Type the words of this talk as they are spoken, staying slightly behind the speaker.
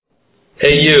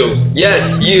Hey you, yes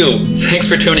you, thanks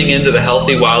for tuning in to the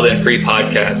Healthy, Wild, and Free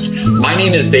podcast. My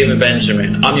name is David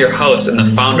Benjamin. I'm your host and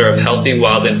the founder of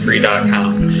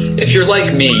HealthyWildAndFree.com. If you're like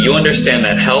me, you understand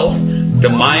that health, the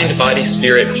mind, body,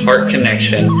 spirit, heart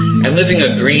connection, and living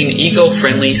a green,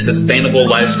 eco-friendly, sustainable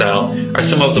lifestyle are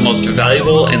some of the most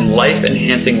valuable and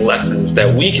life-enhancing lessons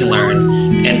that we can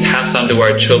learn and pass on to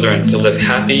our children to live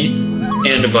happy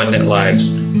and abundant lives.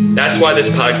 That's why this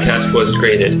podcast was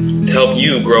created, to help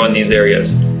you grow in these areas.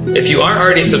 If you aren't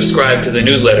already subscribed to the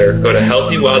newsletter, go to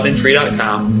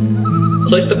HealthyWildAndFree.com,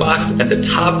 click the box at the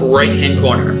top right-hand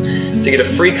corner to get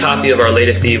a free copy of our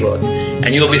latest ebook,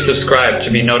 and you'll be subscribed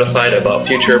to be notified about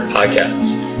future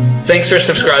podcasts. Thanks for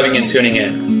subscribing and tuning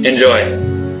in. Enjoy.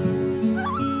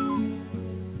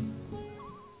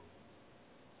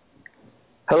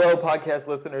 Hello,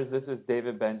 podcast listeners. This is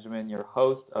David Benjamin, your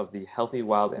host of the Healthy,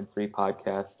 Wild, and Free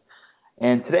podcast.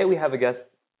 And today we have a guest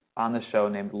on the show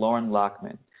named Loren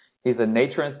Lockman. He's a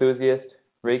nature enthusiast,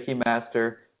 Reiki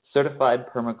master, certified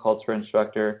permaculture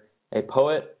instructor, a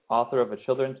poet, author of a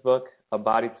children's book, a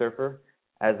body surfer,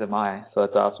 as am I, so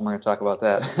that's awesome. We're going to talk about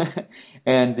that.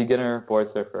 And beginner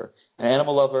board surfer, an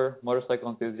animal lover, motorcycle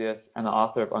enthusiast, and the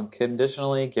author of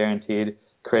Unconditionally Guaranteed,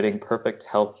 Creating Perfect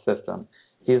Health System.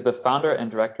 He is the founder and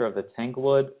director of the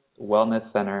Tanglewood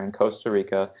Wellness Center in Costa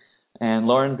Rica, and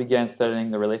Loren began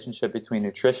studying the relationship between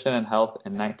nutrition and health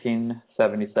in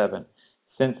 1977.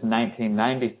 Since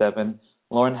 1997,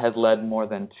 Loren has led more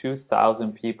than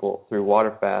 2,000 people through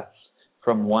water fasts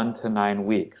from 1 to 9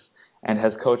 weeks and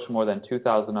has coached more than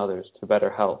 2,000 others to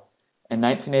better health. In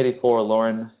 1984,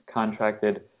 Loren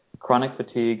contracted chronic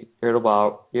fatigue,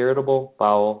 irritable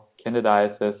bowel,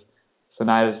 candidiasis,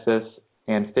 sinusitis,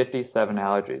 and 57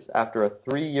 allergies. After a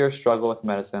 3-year struggle with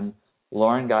medicine,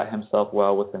 Loren got himself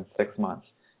well within 6 months.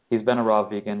 He's been a raw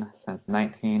vegan since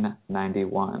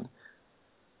 1991.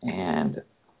 And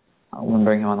I'm going to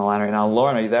bring him on the line right now.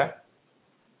 Loren, are you there?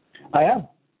 I am.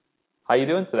 How are you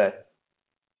doing today?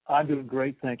 I'm doing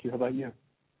great, thank you. How about you?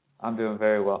 I'm doing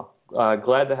very well.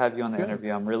 Glad to have you on the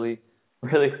interview. I'm really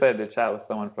excited to chat with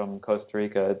someone from Costa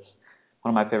Rica. It's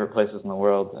one of my favorite places in the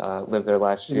world. Lived there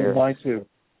last year. Mine too.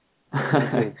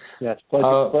 Yes,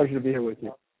 pleasure to be here with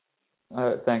you.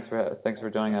 Thanks for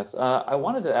joining us. I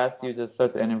wanted to ask you to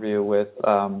start the interview with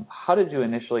how did you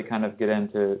initially kind of get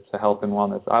into health and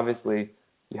wellness? Obviously,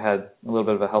 you had a little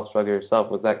bit of a health struggle yourself.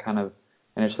 Was that kind of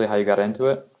initially how you got into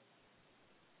it?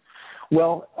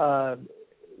 Well,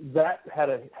 that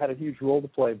had a huge role to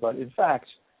play. But in fact,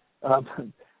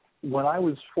 when I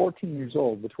was 14 years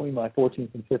old, between my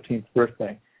 14th and 15th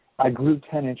birthday, I grew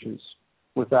 10 inches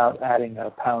without adding a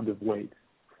pound of weight.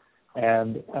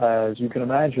 And as you can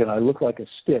imagine, I looked like a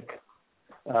stick,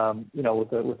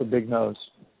 with a big nose.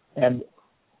 And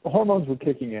hormones were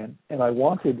kicking in, and I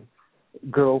wanted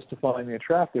girls to find me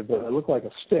attractive, but I looked like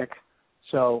a stick.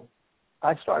 So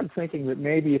I started thinking that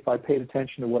maybe if I paid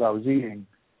attention to what I was eating,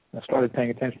 I started paying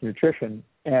attention to nutrition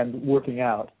and working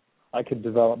out, I could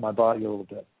develop my body a little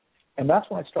bit. And that's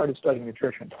when I started studying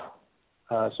nutrition,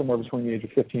 somewhere between the age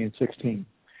of 15 and 16.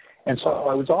 And so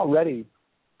I was already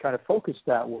kind of focused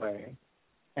that way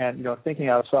and, thinking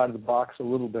outside of the box a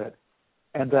little bit.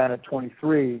 And then at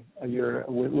 23,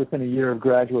 within a year of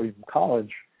graduating from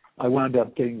college, I wound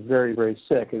up getting very, very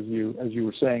sick, as you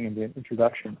were saying in the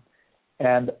introduction.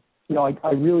 And,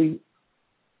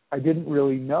 I didn't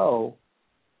really know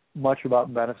much about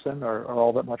medicine or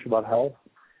all that much about health.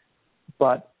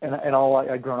 But, and all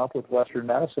I'd grown up with Western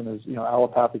medicine is,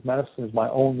 allopathic medicine is my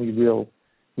only real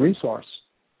resource.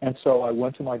 And so I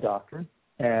went to my doctor,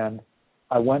 and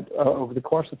I went over the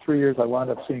course of 3 years, I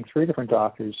wound up seeing 3 different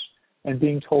doctors and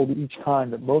being told each time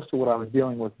that most of what I was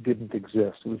dealing with didn't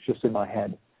exist. It was just in my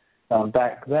head.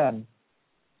 Back then,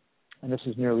 and this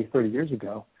is nearly 30 years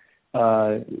ago,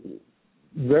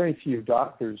 very few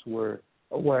doctors were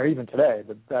aware, even today,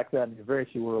 but back then very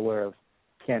few were aware of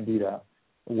candida,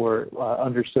 were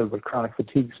understood what chronic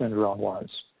fatigue syndrome was,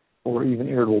 or even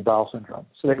irritable bowel syndrome.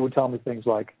 So they would tell me things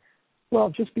like, well,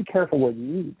 just be careful what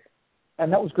you eat.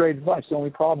 And that was great advice. The only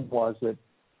problem was that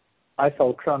I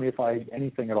felt crummy if I ate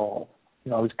anything at all.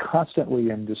 I was constantly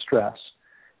in distress.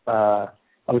 I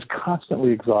was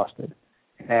constantly exhausted.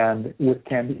 And with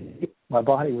candida, my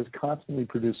body was constantly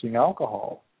producing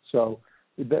alcohol. So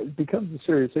it becomes a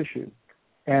serious issue.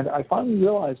 And I finally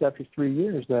realized after 3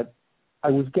 years that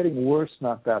I was getting worse,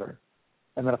 not better.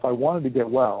 And that if I wanted to get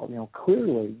well,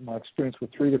 clearly my experience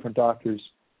with 3 different doctors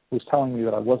was telling me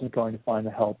that I wasn't going to find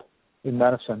the help in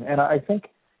medicine. And I think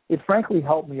it frankly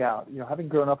helped me out. Having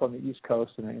grown up on the East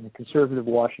Coast in a conservative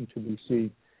Washington,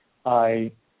 D.C.,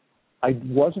 I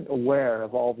wasn't aware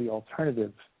of all the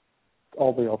alternatives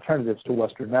to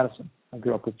Western medicine. I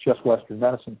grew up with just Western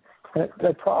medicine. And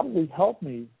that probably helped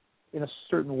me in a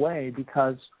certain way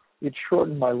because it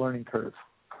shortened my learning curve.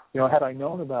 Had I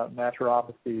known about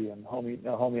naturopathy and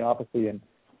homeopathy and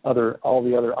all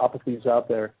the other opathies out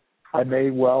there, I may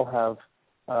well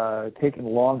have taken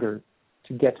longer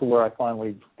to get to where I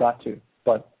finally got to.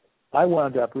 But I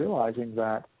wound up realizing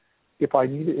that if I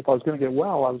was going to get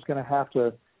well, I was going to have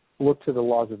to look to the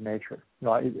laws of nature.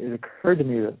 It occurred to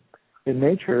me that in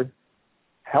nature,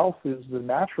 health is the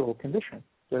natural condition,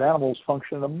 that animals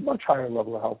function at a much higher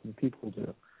level of health than people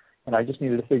do. And I just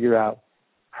needed to figure out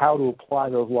how to apply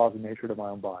those laws of nature to my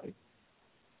own body.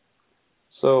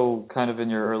 So kind of in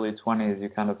your early 20s, you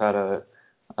kind of had a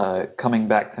coming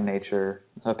back to nature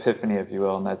epiphany, if you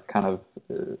will, and that's kind of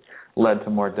led to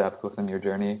more depth within your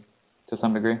journey to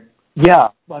some degree? Yeah.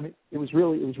 I mean, it was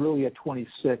really at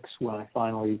 26 when I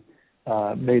finally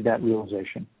made that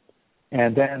realization.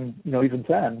 And then, even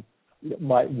then,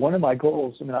 one of my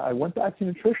goals, I went back to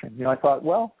nutrition. I thought,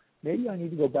 well, maybe I need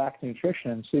to go back to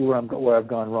nutrition and see where I've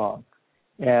gone wrong.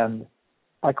 And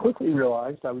I quickly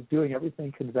realized I was doing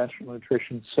everything conventional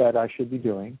nutrition said I should be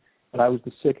doing, and I was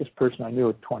the sickest person I knew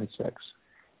at 26.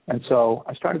 And so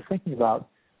I started thinking about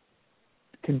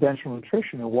conventional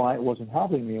nutrition and why it wasn't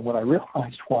helping me. And what I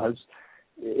realized was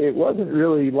it wasn't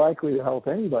really likely to help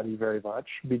anybody very much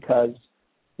because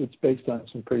it's based on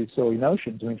some pretty silly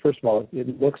notions. First of all,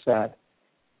 it looks at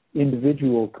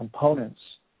individual components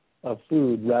of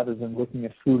food rather than looking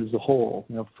at food as a whole.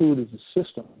 Food is a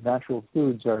system. Natural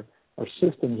foods are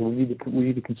systems, and we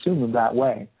need to consume them that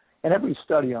way. And every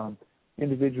study on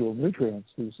individual nutrients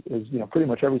is pretty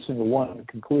much every single one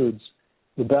concludes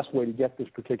the best way to get this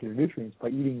particular nutrients by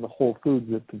eating the whole foods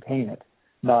that contain it,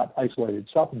 not isolated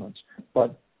supplements.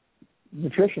 But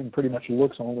nutrition pretty much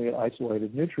looks only at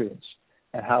isolated nutrients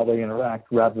and how they interact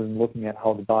rather than looking at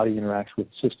how the body interacts with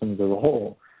systems as a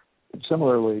whole.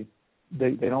 Similarly,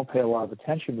 they don't pay a lot of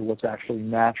attention to what's actually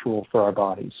natural for our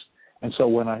bodies. And so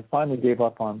when I finally gave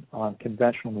up on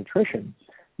conventional nutrition,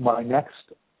 my next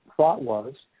thought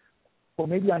was, well,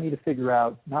 maybe I need to figure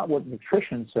out not what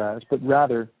nutrition says, but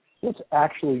rather what's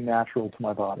actually natural to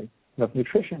my body. If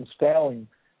nutrition is failing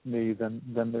me, then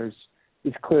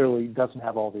it clearly doesn't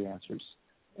have all the answers.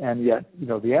 And yet,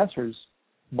 the answers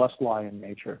must lie in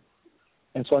nature.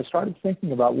 And so I started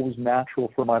thinking about what was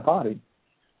natural for my body.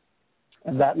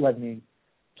 And that led me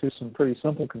to some pretty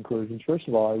simple conclusions. First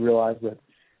of all, I realized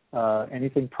that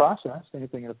anything processed,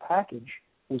 anything in a package,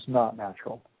 was not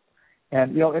natural.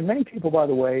 And, and many people, by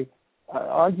the way,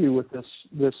 argue with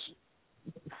this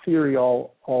theory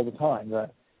all the time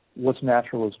that what's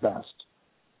natural is best.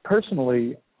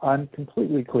 Personally, I'm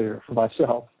completely clear for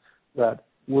myself that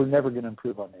we're never going to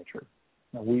improve on nature.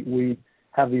 We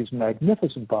have these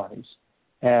magnificent bodies,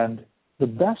 and the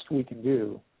best we can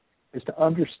do is to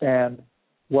understand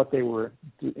what they were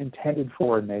intended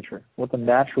for in nature, what the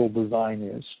natural design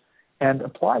is, and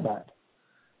apply that.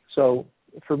 So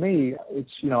for me, it's,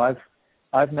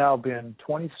 I've now been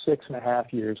 26 and a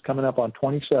half years, coming up on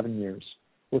 27 years,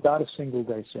 without a single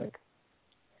day sick.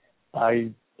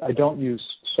 I don't use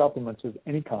supplements of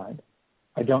any kind.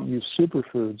 I don't use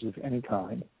superfoods of any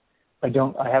kind.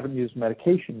 I haven't used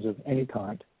medications of any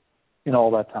kind in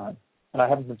all that time, and I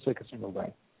haven't been sick a single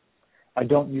day. I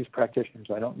don't use practitioners.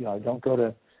 I don't go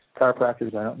to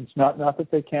chiropractors. It's not that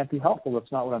they can't be helpful.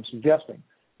 That's not what I'm suggesting.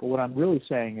 But what I'm really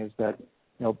saying is that,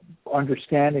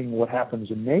 understanding what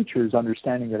happens in nature is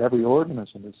understanding that every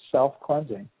organism is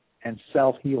self-cleansing and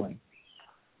self-healing.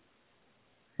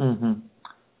 Mm-hmm.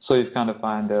 So you've kind of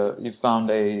found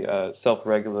a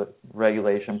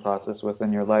self-regulation process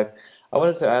within your life. I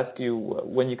wanted to ask you,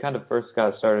 when you kind of first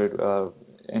got started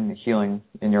in healing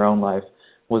in your own life,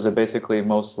 was it basically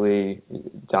mostly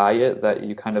diet that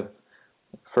you kind of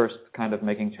first kind of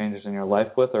making changes in your life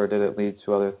with, or did it lead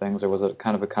to other things, or was it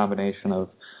kind of a combination of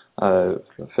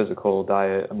physical,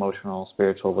 diet, emotional,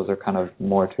 spiritual? Was there kind of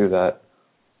more to that?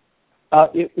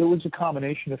 It was a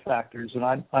combination of factors, and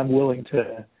I'm willing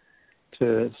to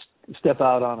step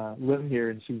out on a limb here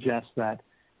and suggest that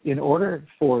in order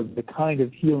for the kind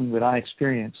of healing that I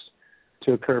experienced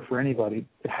to occur for anybody,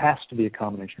 it has to be a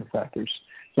combination of factors.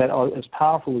 That as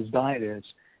powerful as diet is,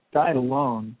 diet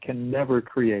alone can never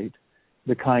create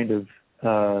the kind of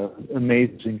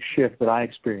amazing shift that I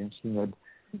experienced and that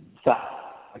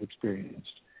I've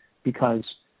experienced, because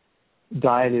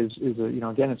diet is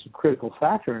again, it's a critical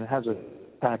factor and it has an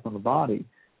impact on the body,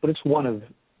 but it's one of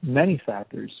many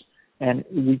factors, and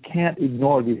we can't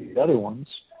ignore the other ones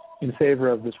in favor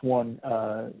of this one,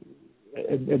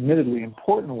 admittedly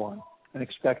important one, and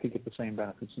expect to get the same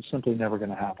benefits. It's simply never going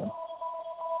to happen.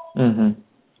 Mm-hmm.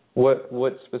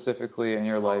 What specifically in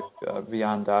your life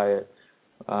beyond diet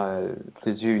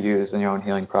did you use in your own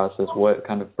healing process? What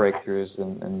kind of breakthroughs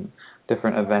and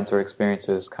different events or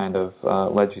experiences kind of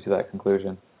led you to that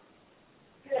conclusion?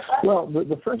 Well,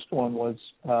 the first one was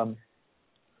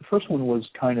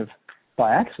kind of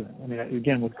by accident. I mean,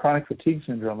 again, with chronic fatigue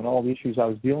syndrome and all the issues I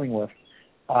was dealing with,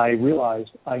 I realized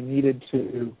I needed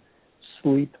to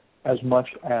sleep as much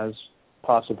as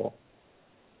possible.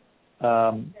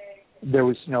 There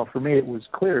was, for me, it was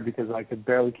clear because I could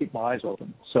barely keep my eyes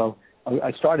open. So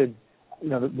I started,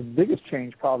 the biggest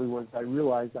change probably was I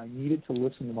realized I needed to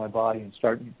listen to my body and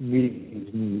start meeting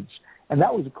these needs. And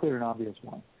that was a clear and obvious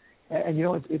one. And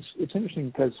it's interesting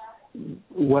because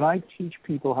when I teach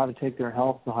people how to take their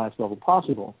health to the highest level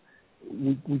possible,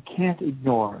 we can't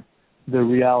ignore the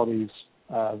realities,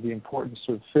 the importance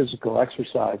of physical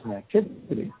exercise and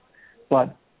activity.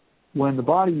 But when the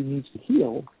body needs to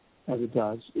heal, as it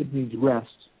does, it needs rest,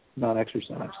 not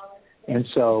exercise. And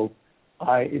so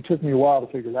it took me a while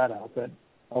to figure that out, that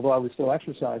although I was still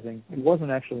exercising, it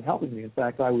wasn't actually helping me. In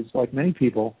fact, I was, like many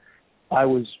people, I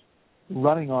was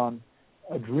running on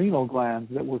adrenal glands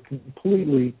that were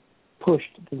completely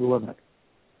pushed to the limit.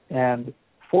 And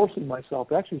forcing myself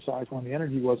to exercise when the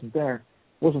energy wasn't there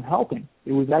wasn't helping.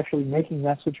 It was actually making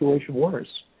that situation worse.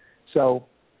 So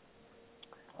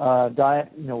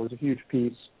diet, was a huge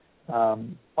piece.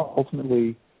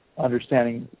 Ultimately,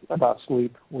 understanding about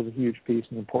sleep was a huge piece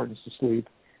and the importance of sleep.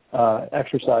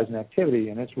 Exercise and activity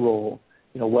and its role,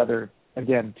 whether,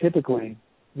 again, typically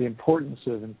the importance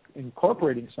of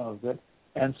incorporating some of it,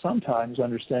 and sometimes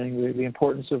understanding the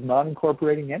importance of not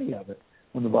incorporating any of it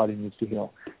when the body needs to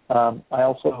heal. I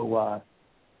also,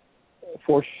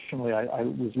 fortunately, I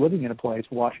was living in a place,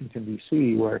 Washington,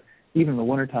 D.C., where even in the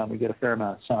wintertime we get a fair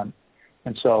amount of sun.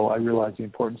 And so I realized the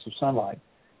importance of sunlight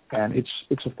and its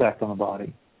effect on the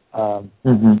body.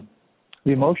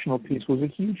 The emotional piece was a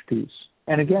huge piece.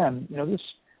 And again,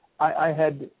 I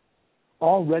had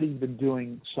already been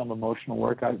doing some emotional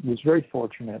work. I was very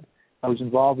fortunate. I was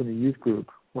involved in a youth group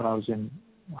when I was in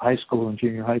high school and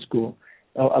junior high school,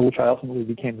 which I ultimately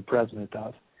became the president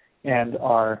of. And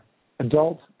our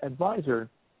adult advisor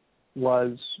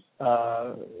was,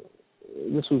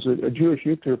 this was a Jewish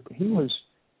youth group. He was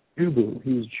Jubu.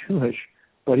 He was Jewish,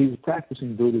 but he was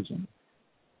practicing Buddhism.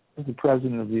 As the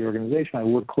president of the organization, I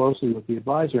worked closely with the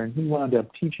advisor, and he wound up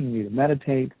teaching me to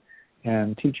meditate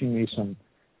and teaching me some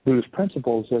Buddhist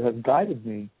principles that have guided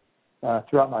me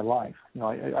throughout my life.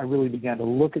 I really began to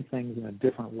look at things in a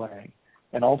different way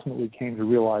and ultimately came to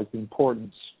realize the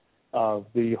importance of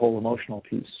the whole emotional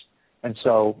piece. And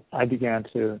so I began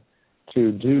to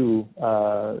do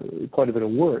quite a bit of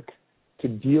work to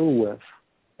deal with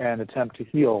and attempt to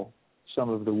heal some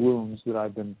of the wounds that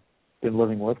I've been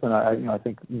living with. And I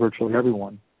think virtually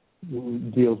everyone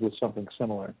deals with something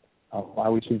similar. I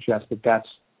would suggest that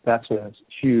that's a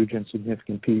huge and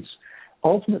significant piece.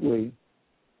 Ultimately,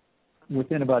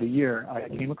 within about a year, I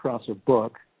came across a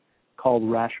book called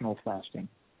Rational Fasting.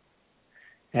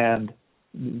 And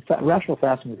Rational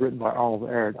Fasting was written by Oliver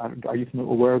Aird. Are you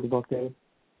aware of the book, David?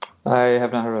 I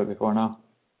have not heard of it before, no.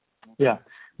 Yeah.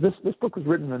 This book was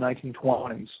written in the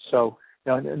 1920s. So,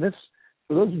 and this,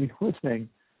 for those of you listening,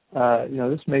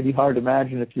 this may be hard to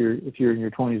imagine if you're in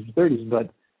your 20s and 30s,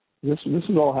 but this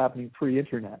is all happening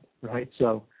pre-internet, right?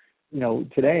 So,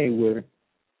 today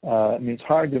it's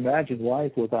hard to imagine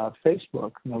life without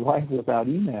Facebook, life without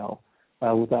email,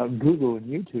 without Google and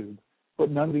YouTube,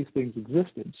 but none of these things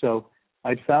existed. So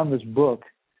I'd found this book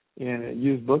in a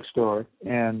used bookstore,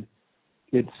 and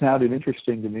it sounded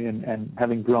interesting to me, and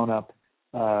having grown up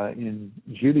in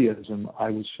Judaism, I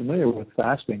was familiar with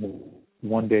fasting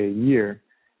one day a year.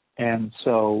 And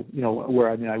so,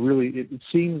 it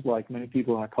seems like many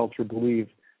people in our culture believe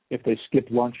if they skip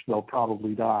lunch, they'll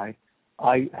probably die.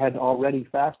 I had already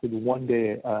fasted one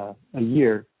day a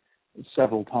year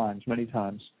many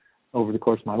times over the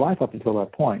course of my life up until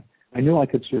that point. I knew I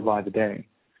could survive a day.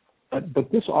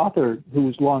 But this author, who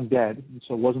was long dead, and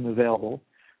so wasn't available,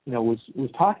 was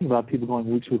talking about people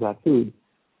going weeks without food.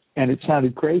 And it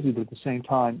sounded crazy, but at the same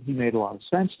time, he made a lot of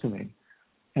sense to me.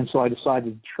 And so I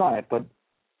decided to try it. But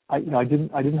I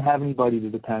didn't have anybody to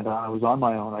depend on. I was on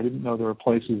my own. I didn't know there were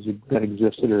places that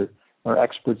existed or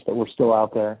experts that were still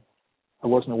out there. I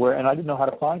wasn't aware, and I didn't know how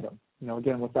to find them.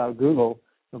 Again, without Google,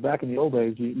 back in the old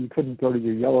days, you couldn't go to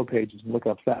your yellow pages and look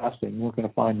up fasting. You weren't going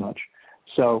to find much.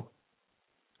 So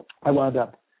I wound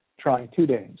up trying 2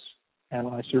 days, and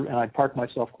I parked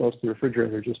myself close to the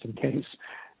refrigerator just in case.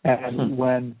 And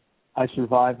when I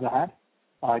survived that,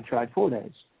 I tried 4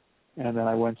 days, and then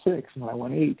I went 6, and then I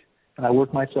went 8, and I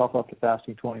worked myself up to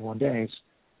fasting 21 days.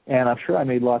 And I'm sure I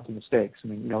made lots of mistakes.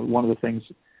 One of the things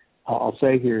I'll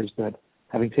say here is that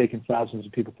having taken thousands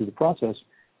of people through the process,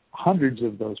 hundreds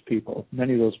of those people,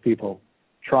 many of those people,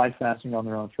 tried fasting on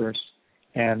their own first,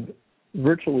 and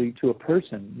virtually to a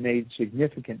person made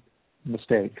significant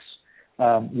mistakes,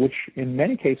 which in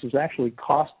many cases actually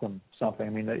cost them something. I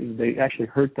mean, they actually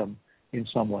hurt them in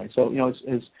some way. So,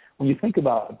 as when you think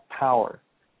about power,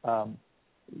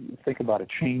 think about a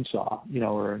chainsaw,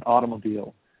 or an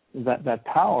automobile. That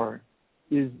power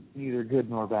is neither good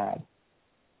nor bad.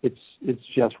 It's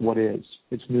just what is.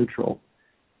 It's neutral.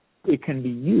 It can be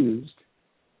used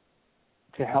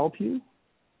to help you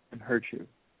and hurt you.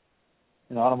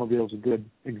 An automobile is a good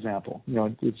example.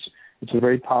 It's a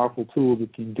very powerful tool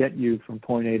that can get you from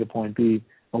point A to point B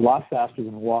a lot faster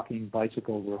than walking,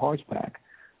 bicycles, or horseback.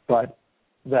 But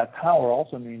that power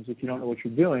also means if you don't know what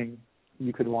you're doing,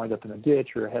 you could wind up in a ditch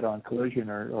or a head-on collision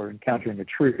or encountering a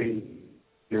tree in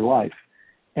your life.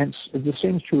 And the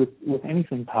same is true with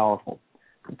anything powerful.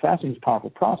 Fasting is a powerful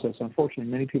process.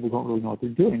 Unfortunately, many people don't really know what they're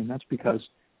doing, and that's because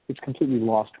it's completely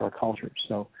lost to our culture.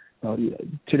 So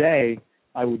today,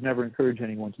 I would never encourage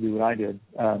anyone to do what I did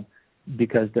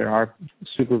because there are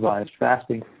supervised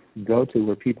fasting to go to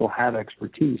where people have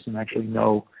expertise and actually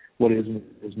know what is and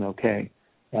isn't okay.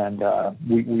 And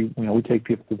we take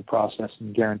people through the process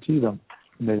and guarantee them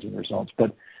amazing results.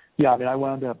 But yeah, I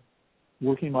wound up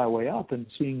working my way up and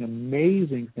seeing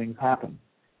amazing things happen.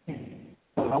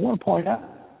 But I want to point out,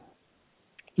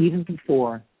 even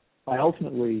before I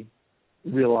ultimately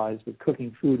realized that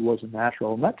cooking food wasn't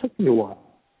natural, and that took me a while.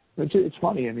 It's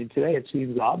funny. I mean, today it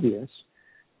seems obvious,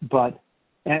 but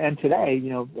and today,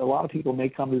 a lot of people may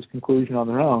come to this conclusion on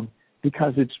their own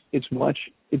because it's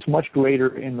much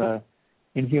greater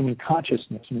in human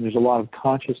consciousness. I mean, there's a lot of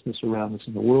consciousness around this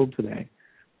in the world today.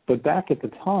 But back at the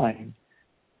time,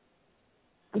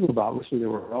 obviously there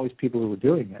were always people who were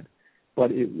doing it,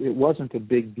 but it wasn't a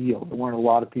big deal. There weren't a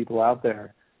lot of people out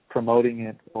there promoting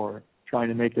it or trying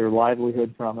to make their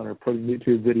livelihood from it or putting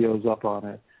YouTube videos up on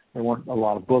it. There weren't a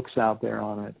lot of books out there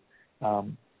on it.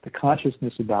 The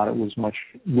consciousness about it was much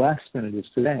less than it is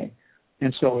today.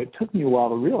 And so it took me a while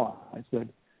to realize that,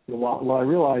 while I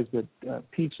realized that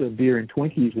pizza, beer, and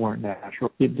Twinkies weren't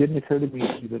natural, it didn't occur to me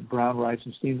that brown rice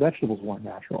and steamed vegetables weren't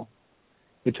natural.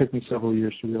 It took me several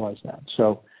years to realize that.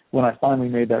 So when I finally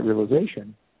made that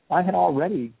realization, I had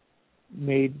already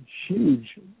made huge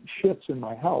shifts in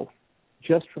my health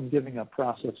just from giving up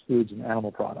processed foods and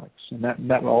animal products. And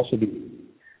that will also be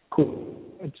cool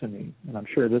to me. And I'm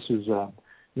sure this is a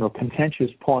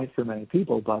contentious point for many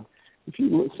people, but if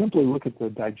you simply look at the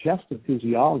digestive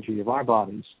physiology of our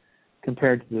bodies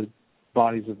compared to the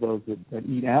bodies of those that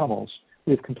eat animals,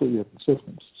 we have completely different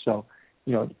systems. So,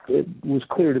 it was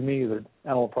clear to me that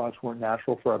animal products weren't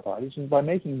natural for our bodies, and by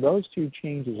making those two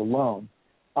changes alone,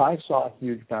 I saw a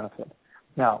huge benefit.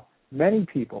 Now, many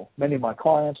of my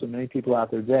clients and many people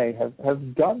out there today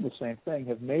have done the same thing,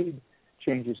 have made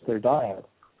changes to their diet,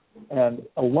 and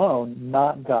alone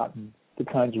not gotten the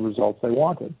kinds of results they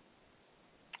wanted.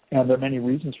 And there are many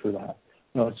reasons for that.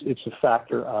 It's a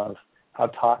factor of how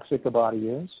toxic the body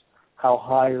is, how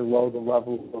high or low the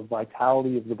level of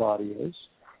vitality of the body is.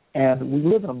 And we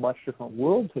live in a much different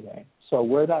world today. So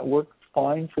where that worked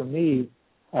fine for me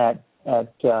at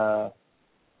 20,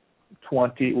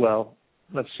 well,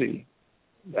 let's see,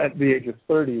 at the age of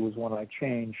 30 was when I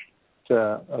changed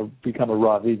to become a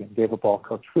raw vegan, gave up all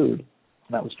cooked food.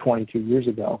 And that was 22 years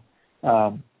ago.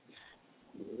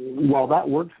 While that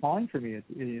worked fine for me,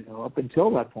 up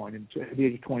until that point, at the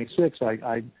age of 26,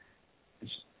 I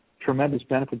tremendous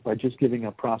benefit by just giving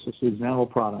up processed foods and animal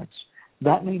products.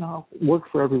 That may not work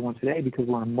for everyone today because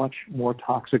we're in a much more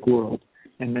toxic world,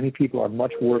 and many people are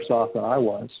much worse off than I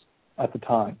was at the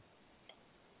time.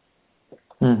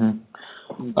 Mm-hmm.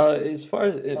 As far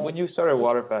as when you started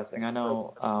water fasting, I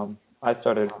know I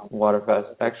started water fast.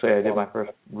 Actually, I did my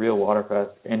first real water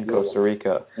fast in Costa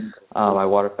Rica. I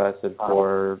water fasted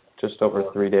for just over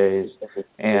 3 days,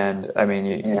 and I mean,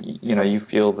 you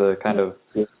feel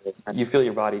you feel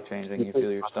your body changing, you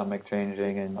feel your stomach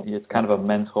changing, and it's kind of a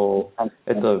mental,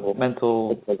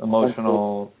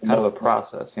 emotional kind of a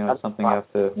process. It's something you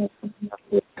have to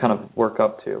kind of work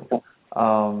up to.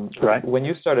 Right. When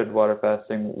you started water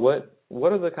fasting,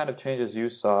 what are the kind of changes you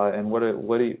saw, and what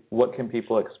can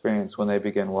people experience when they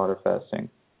begin water fasting?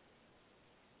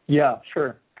 Yeah,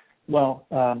 sure. Well,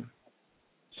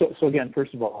 so again,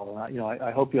 first of all,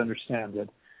 I hope you understand that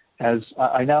as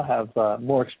I now have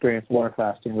more experience water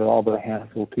fasting with all but a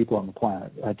handful of people on the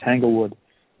planet. Tanglewood,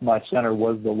 my center,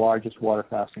 was the largest water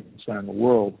fasting center in the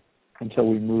world until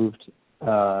we moved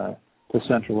to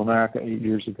Central America 8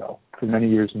 years ago. For many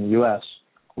years in the U.S.,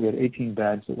 we had 18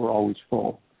 beds that were always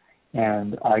full.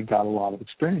 And I got a lot of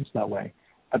experience that way.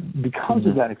 Because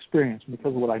of that experience,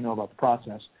 because of what I know about the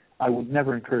process, I would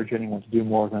never encourage anyone to do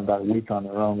more than about a week on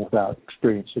their own without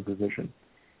experienced supervision.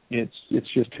 It's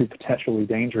just too potentially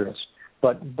dangerous.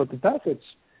 But the benefits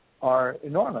are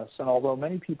enormous, and although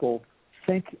many people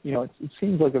think, it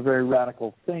seems like a very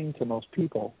radical thing to most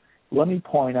people, let me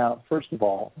point out, first of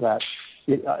all, that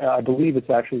I believe it's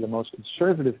actually the most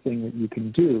conservative thing that you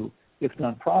can do if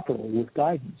done properly with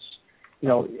guidance.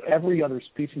 Every other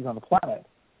species on the planet,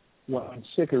 when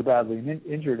sick or badly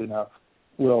injured enough,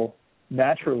 will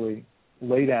naturally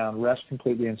lay down, rest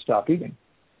completely, and stop eating.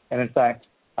 And in fact,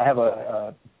 I have I don't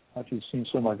know if you've seen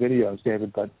some of my videos,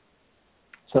 David, but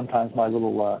sometimes my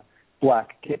little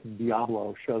black kitten,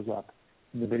 Diablo, shows up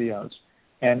in the videos.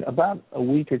 And about a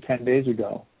week or 10 days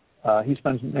ago, he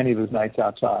spends many of his nights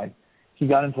outside. He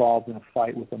got involved in a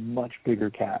fight with a much bigger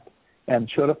cat and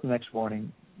showed up the next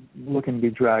morning looking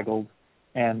bedraggled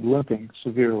and limping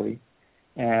severely.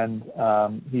 And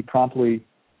he promptly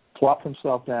plopped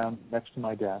himself down next to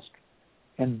my desk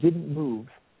and didn't move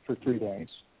for 3 days.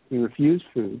 He refused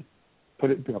food,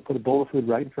 put a bowl of food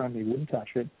right in front of him. He wouldn't touch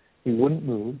it. He wouldn't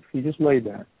move. He just laid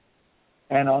there.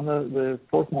 And on the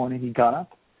fourth morning, he got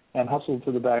up and hustled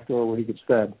to the back door where he gets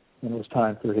fed when it was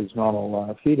time for his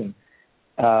normal feeding.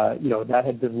 That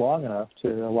had been long enough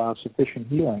to allow sufficient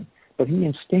healing. But he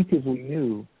instinctively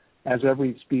knew, as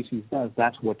every species does,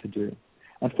 that's what to do.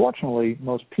 Unfortunately,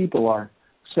 most people are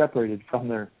separated from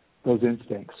those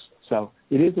instincts. So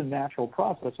it is a natural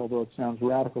process, although it sounds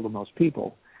radical to most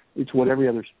people. It's what every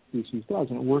other species does,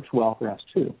 and it works well for us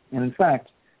too. And in fact,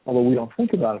 although we don't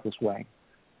think about it this way,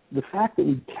 the fact that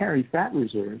we carry fat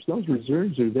reserves, those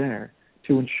reserves are there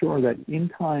to ensure that in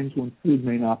times when food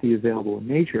may not be available in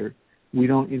nature, we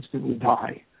don't instantly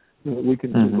die. We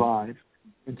can survive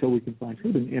until we can find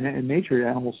food. In nature,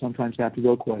 animals sometimes have to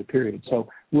go quite a period. So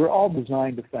we're all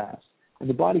designed to fast. And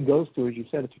the body goes through, as you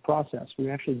said, it's a process. We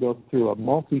actually go through a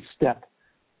multi-step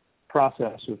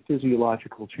process of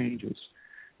physiological changes.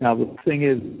 Now, the thing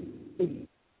is,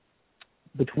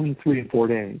 between 3 and 4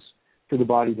 days for the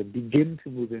body to begin to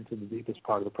move into the deepest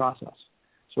part of the process.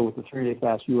 So with the 3-day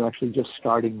fast, you're actually just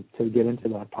starting to get into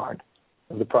that part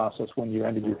of the process when you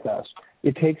ended your fast.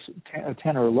 It takes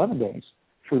 10 or 11 days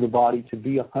for the body to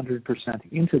be 100%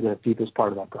 into the deepest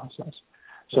part of that process.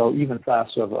 So even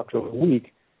fasts of up to a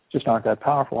week just aren't that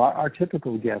powerful. Our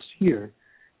typical guest here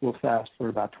will fast for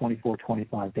about 24,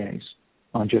 25 days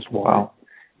on just water. Wow.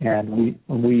 And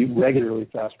we regularly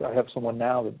fast. I have someone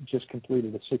now that just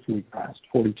completed a 6-week fast,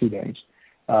 42 days.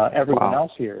 Everyone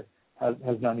else here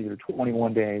has done either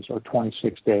 21 days or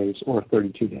 26 days or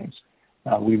 32 days.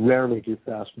 We rarely do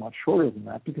fast much shorter than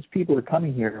that because people are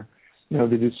coming here, to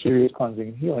do serious cleansing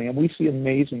and healing, and we see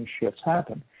amazing shifts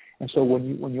happen. And so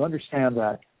when you understand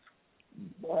that,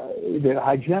 the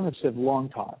hygienists have long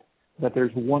taught that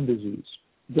there's one disease.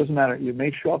 It doesn't matter. It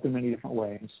may show up in many different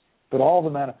ways, but all the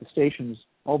manifestations,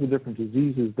 all the different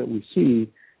diseases that we see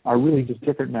are really just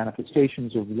different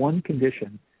manifestations of one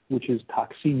condition, which is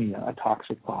toxemia, a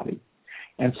toxic body.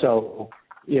 And so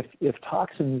if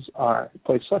toxins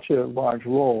play such a large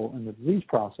role in the disease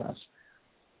process,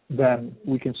 then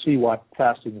we can see why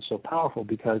fasting is so powerful,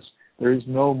 because there is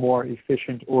no more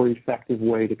efficient or effective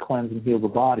way to cleanse and heal the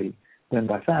body than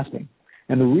by fasting.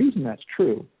 And the reason that's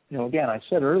true, again, I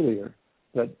said earlier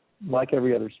that like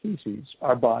every other species,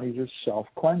 our bodies are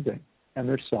self-cleansing and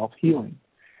they're self-healing.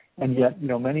 And yet,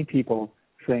 many people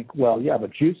think, well, yeah,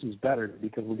 but juice is better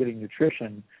because we're getting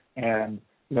nutrition and,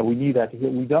 we need that to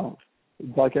heal. We don't.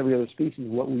 Like every other species,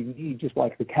 what we need, just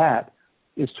like the cat,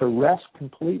 is to rest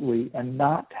completely and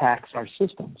not tax our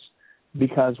systems.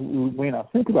 Because we may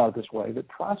not think about it this way, but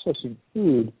processing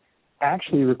food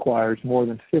actually requires more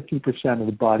than 50% of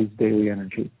the body's daily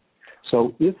energy.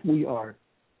 So if we are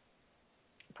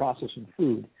processing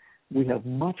food, we have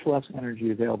much less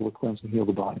energy available to cleanse and heal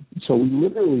the body. So we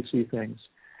literally see things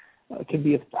can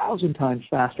be 1,000 times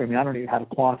faster. I mean, I don't know how to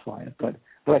quantify it, but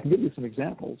I can give you some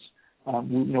examples.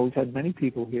 We've had many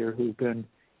people here who've been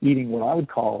eating what I would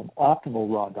call an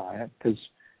optimal raw diet, because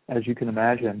as you can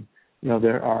imagine,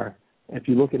 there are, if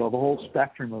you look at the whole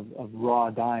spectrum of raw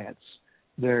diets,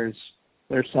 there's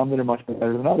some that are much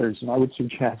better than others. And I would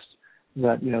suggest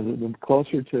that, the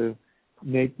closer to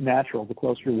natural, the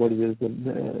closer to what it is,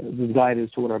 the diet is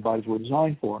to what our bodies were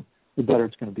designed for, the better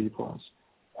it's going to be for us.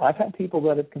 I've had people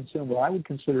that have consumed what I would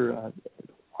consider an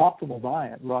optimal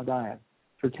diet, raw diet,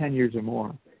 for 10 years or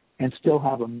more, and still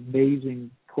have amazing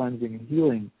cleansing and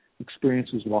healing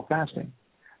experiences while fasting.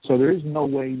 So there is no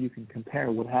way you can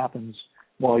compare what happens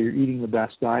while you're eating the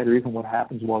best diet, or even what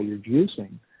happens while you're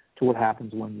juicing, to what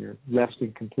happens when you're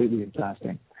resting completely and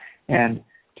fasting. And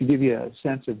to give you a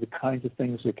sense of the kinds of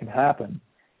things that can happen,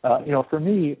 For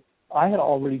me, I had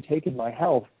already taken my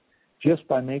health just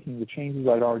by making the changes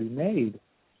I'd already made.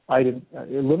 I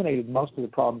eliminated most of the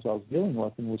problems I was dealing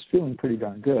with and was feeling pretty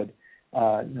darn good.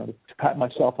 To pat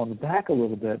myself on the back a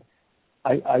little bit,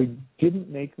 I didn't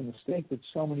make the mistake that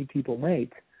so many people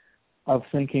make of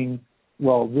thinking,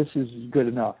 well, this is good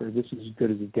enough or this is as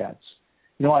good as it gets.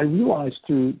 I realized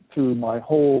through my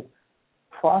whole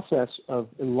process of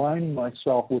aligning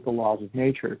myself with the laws of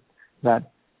nature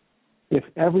that if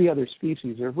every other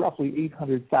species, there are roughly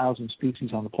 800,000 species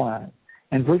on the planet,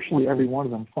 and virtually every one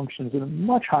of them functions at a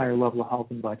much higher level of health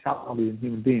and vitality than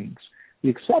human beings. The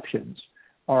exceptions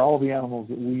are all the animals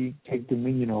that we take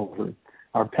dominion over,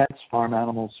 our pets, farm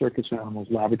animals, circus animals,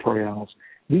 laboratory animals.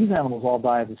 These animals all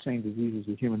die of the same diseases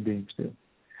that human beings do.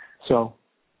 So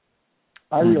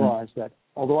I realized that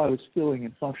although I was feeling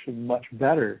and functioning much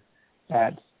better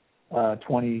at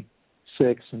 28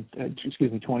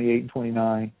 and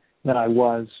 29 than I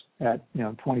was at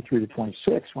 23 to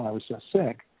 26 when I was so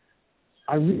sick,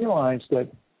 I realized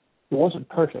that it wasn't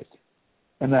perfect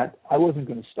and that I wasn't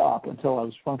going to stop until I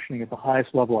was functioning at the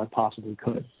highest level I possibly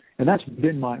could. And that's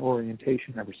been my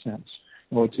orientation ever since.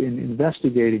 It's in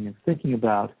investigating and thinking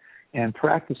about and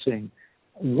practicing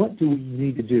what do we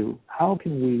need to do? How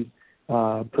can we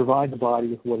provide the body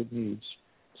with what it needs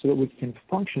so that we can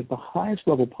function at the highest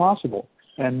level possible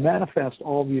and manifest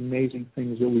all the amazing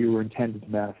things that we were intended to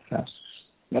manifest?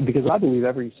 And because I believe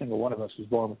every single one of us is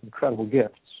born with incredible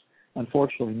gifts.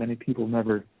 Unfortunately, many people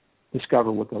never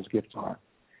discover what those gifts are.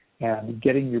 And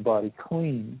getting your body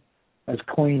clean and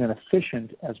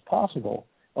efficient as possible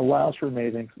allows for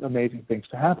amazing things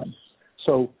to happen.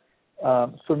 So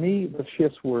for me, the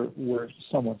shifts were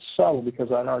somewhat subtle because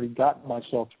I'd already gotten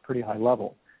myself to a pretty high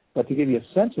level. But to give you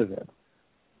a sense of it,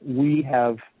 we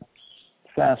have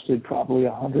fasted probably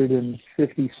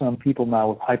 150-some people now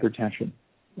with hypertension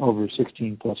over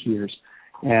 16 plus years.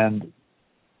 And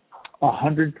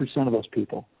 100% of those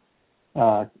people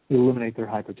eliminated their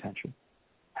hypertension.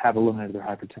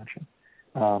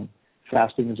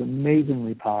 Fasting is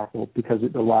amazingly powerful because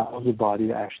it allows the body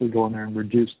to actually go in there and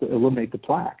eliminate the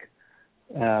plaque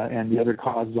and the other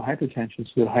causes of hypertension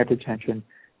so that hypertension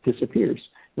disappears.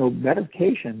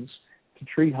 Medications to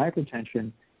treat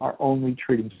hypertension are only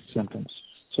treating symptoms.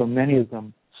 So many of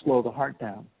them slow the heart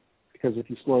down because if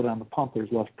you slow down the pump,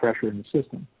 there's less pressure in the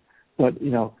system. But,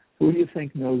 who do you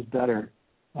think knows better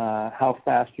how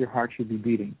fast your heart should be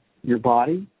beating? Your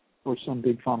body or some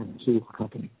big pharmaceutical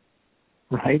company,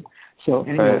 right? So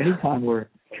anytime we're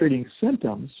treating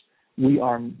symptoms, we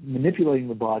are manipulating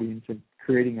the body into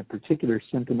creating a particular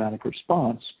symptomatic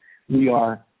response. We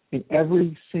are, in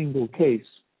every single case,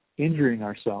 injuring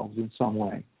ourselves in some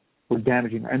way. We're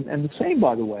damaging. And the same,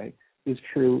 by the way, is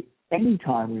true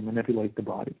anytime we manipulate the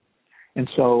body. And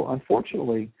so,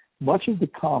 unfortunately, much of the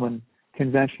common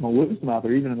conventional wisdom out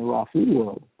there, even in the raw food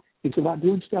world, it's about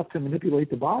doing stuff to manipulate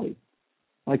the body,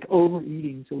 like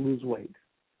overeating to lose weight.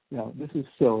 This is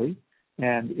silly,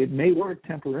 and it may work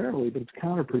temporarily, but it's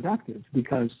counterproductive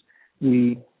because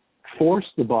we force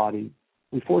the body,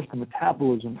 we force the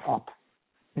metabolism up.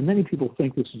 And many people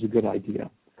think this is a good idea.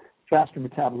 Faster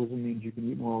metabolism means you can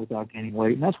eat more without gaining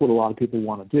weight, and that's what a lot of people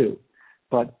want to do.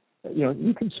 But,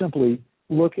 you can simply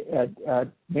look at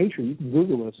nature. You can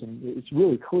Google this, and it's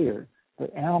really clear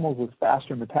that animals with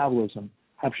faster metabolism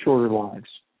have shorter lives.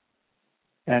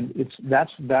 And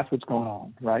that's what's going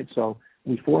on, right? So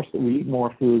we eat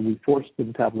more food, we force the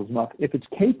metabolism up. If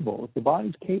the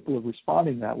body's capable of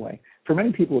responding that way, for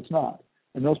many people it's not.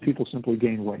 And those people simply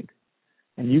gain weight.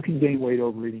 And you can gain weight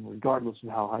overeating regardless of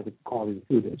how high the quality of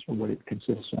the food is or what it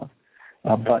consists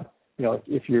of. But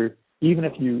even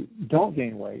if you don't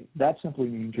gain weight, that simply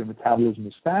means your metabolism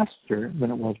is faster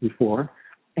than it was before,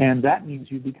 and that means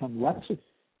you become less.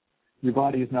 Your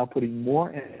body is now putting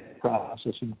more into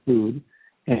processing food,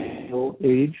 and you'll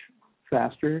age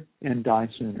faster and die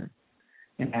sooner.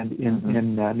 And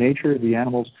in nature, the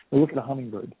animals, look at a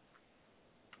hummingbird.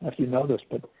 I don't know if you know this,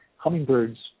 but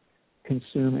hummingbirds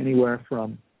consume anywhere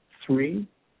from 3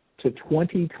 to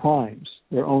 20 times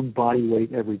their own body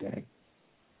weight every day.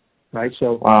 Right?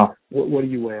 So wow. What do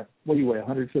you weigh?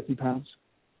 150 pounds?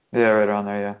 Yeah, right around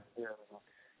there, yeah.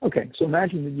 Okay, so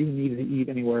imagine that you need to eat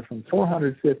anywhere from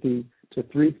 450 to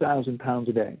 3,000 pounds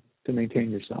a day to maintain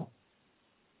yourself.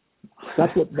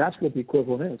 That's what the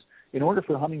equivalent is. In order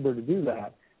for a hummingbird to do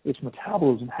that, its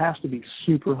metabolism has to be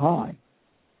super high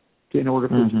in order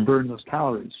for it to burn those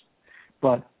calories.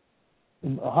 But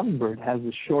a hummingbird has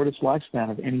the shortest lifespan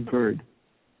of any bird.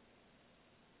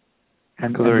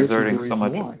 And they're exerting so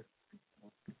much.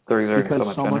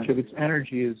 Because so much of its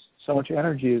energy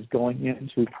is going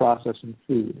into processing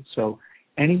food. So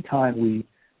anytime we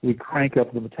we crank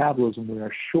up the metabolism.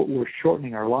 We're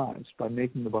shortening our lives by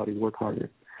making the body work harder.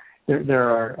 There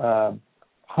are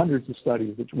hundreds of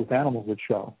studies with animals that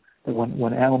show that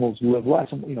when animals live less,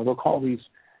 and they'll call these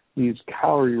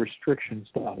calorie restriction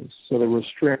studies. So they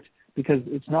restrict because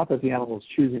it's not that the animal is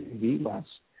choosing to eat less.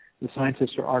 The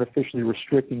scientists are artificially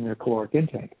restricting their caloric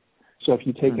intake. So if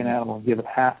you take an animal and give it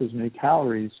half as many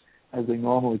calories as they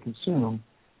normally consume,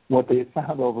 what they have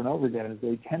found over and over again is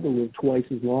they tend to live twice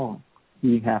as long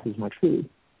eating half as much food.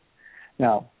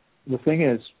 Now, the thing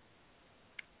is,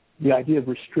 the idea of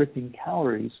restricting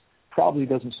calories probably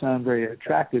doesn't sound very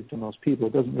attractive to most people.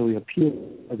 It doesn't really appeal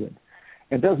to them.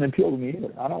 It doesn't appeal to me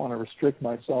either. I don't want to restrict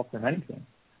myself from anything.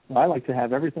 I like to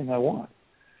have everything I want.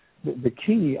 The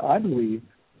key, I believe,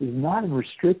 is not in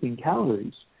restricting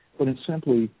calories, but in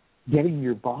simply getting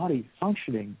your body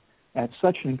functioning at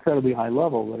such an incredibly high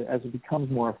level that as it becomes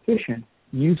more efficient,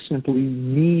 you simply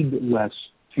need less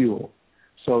fuel.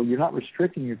 So you're not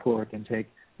restricting your caloric intake,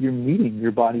 you're meeting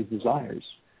your body's desires.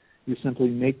 You're simply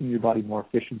making your body more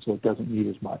efficient so it doesn't need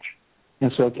as much.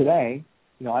 And so today,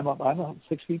 I'm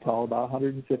 6 feet tall, about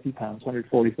 150 pounds,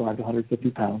 145 to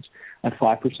 150 pounds. I'm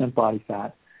 5% body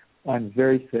fat. I'm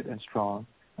very fit and strong.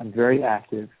 I'm very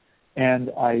active. And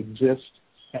I exist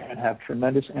and have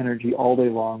tremendous energy all day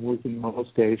long, working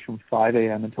most days from 5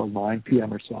 a.m. until 9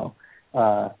 p.m. or so,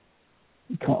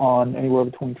 on anywhere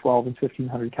between 12 and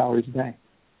 1,500 calories a day.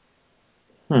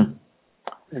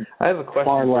 I have a question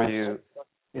for you.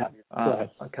 Yeah,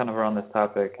 kind of around this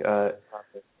topic.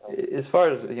 As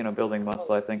far as building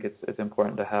muscle, I think it's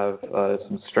important to have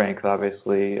some strength.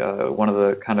 Obviously, one of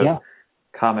the kind of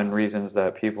common reasons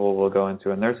that people will go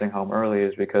into a nursing home early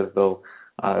is because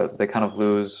they kind of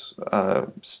lose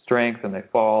strength and they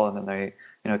fall, and then they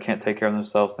can't take care of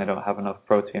themselves. And they don't have enough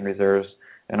protein reserves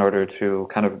in order to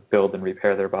kind of build and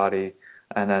repair their body,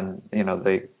 and then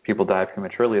people die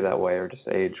prematurely that way or just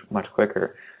age much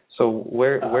quicker. So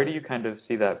where do you kind of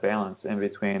see that balance in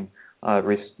between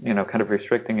kind of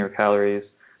restricting your calories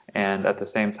and at the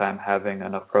same time having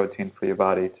enough protein for your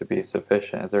body to be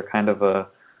sufficient? Is there kind of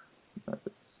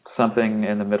something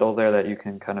in the middle there that you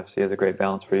can kind of see as a great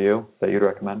balance for you that you'd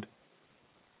recommend?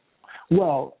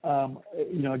 Well,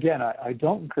 again, I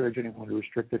don't encourage anyone to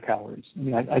restrict their calories. I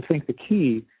mean, I think the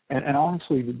key, and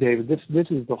honestly, David, this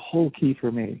is the whole key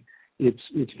for me.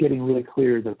 It's getting really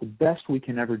clear that the best we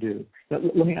can ever do.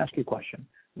 Let me ask you a question.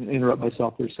 Interrupt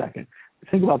myself for a second.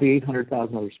 Think about the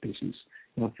 800,000 other species.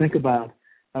 Think about.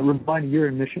 Remind me, you're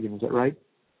in Michigan, is that right?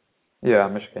 Yeah,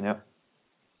 Michigan. Yeah.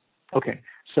 Okay,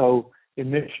 so in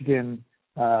Michigan,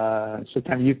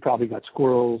 September, you've probably got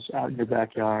squirrels out in your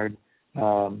backyard.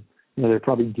 There are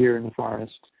probably deer in the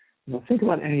forest. Think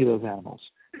about any of those animals.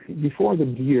 Before the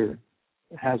deer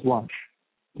has lunch,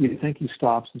 do you think he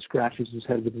stops and scratches his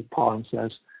head with his paw and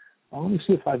says, "Let me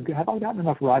see if have I gotten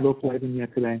enough riboflavin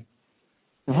yet today?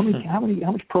 How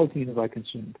much protein have I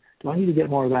consumed? Do I need to get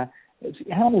more of that?"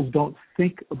 Animals don't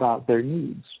think about their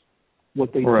needs.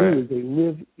 What they do is they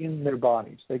live in their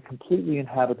bodies. They completely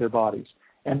inhabit their bodies.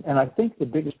 And I think the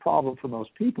biggest problem for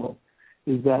most people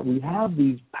is that we have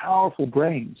these powerful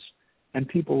brains and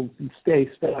people stay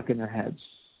stuck in their heads.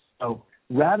 So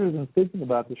rather than thinking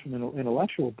about this from an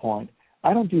intellectual point,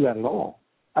 I don't do that at all.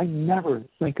 I never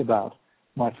think about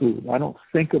my food. I don't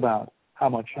think about how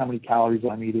many calories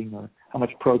I'm eating or how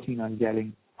much protein I'm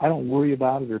getting. I don't worry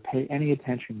about it or pay any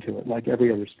attention to it like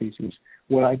every other species.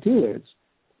 What I do is,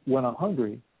 when I'm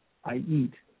hungry, I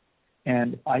eat.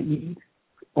 And I eat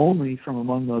only from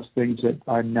among those things that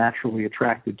I'm naturally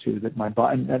attracted to, that my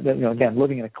body, again,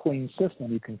 living in a clean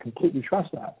system, you can completely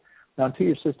trust that. Now, until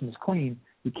your system is clean,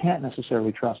 you can't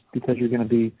necessarily trust, because you're going to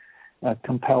be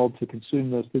compelled to consume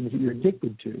those things that you're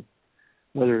addicted to,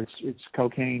 whether it's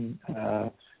cocaine,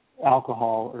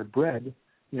 alcohol, or bread.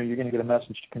 You're going to get a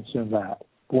message to consume that.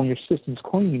 But when your system's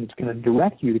clean, it's going to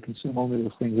direct you to consume only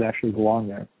those things that actually belong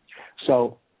there.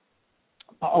 So,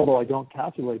 although I don't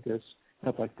calculate this,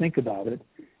 if I think about it,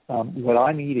 what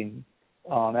I'm eating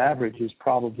on average is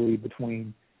probably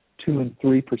between 2 and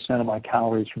 3% of my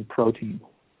calories from protein.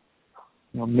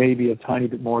 Maybe a tiny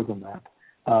bit more than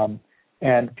that.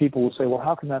 And people will say, well,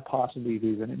 how can that possibly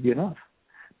be enough?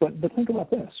 But think about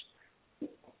this.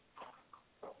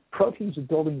 Protein is a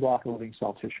building block of living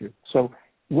cell tissue. So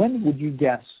when would you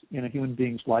guess in a human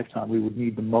being's lifetime we would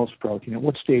need the most protein? At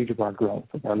what stage of our growth,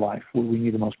 of our life, would we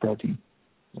need the most protein?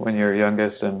 When you're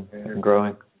youngest and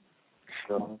growing.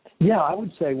 Yeah, I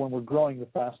would say when we're growing the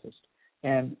fastest.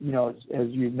 And, as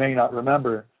you may not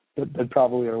remember, but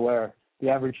probably are aware, the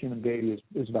average human baby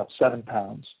is about 7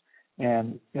 pounds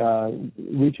and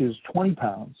reaches 20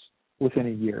 pounds within a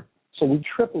year. So we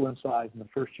triple in size in the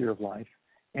first year of life.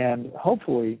 and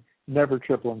hopefully never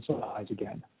triple in size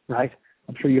again, right?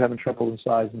 I'm sure you haven't tripled in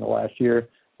size in the last year.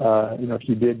 If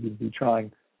you did, you'd be trying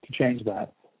to change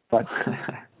that. But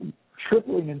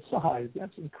tripling in size,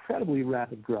 that's incredibly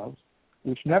rapid growth,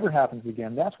 which never happens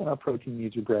again. That's when our protein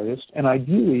needs are greatest. And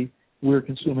ideally, we're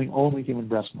consuming only human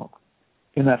breast milk.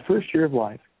 In that first year of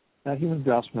life, that human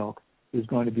breast milk is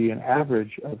going to be an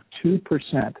average of 2%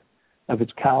 of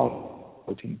its calorie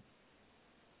protein.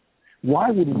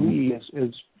 Why would we,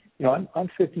 I'm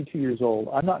 52 years old.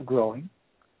 I'm not growing.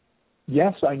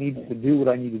 Yes, I need to do what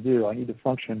I need to do. I need to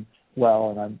function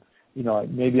well, and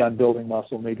maybe I'm building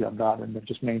muscle, maybe I'm not, and I'm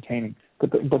just maintaining.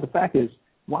 But the fact is,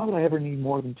 why would I ever need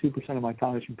more than 2% of my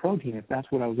calories from protein if that's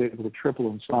what I was able to triple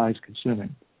in size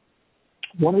consuming?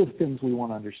 One of the things we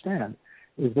want to understand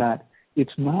is that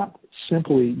it's not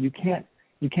simply, you can't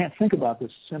think about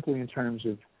this simply in terms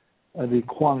of the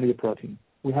quantity of protein.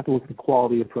 We have to look at the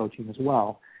quality of protein as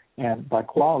well. And by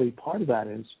quality, part of that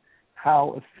is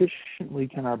how efficiently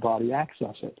can our body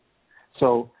access it.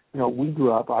 So, I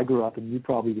grew up, and you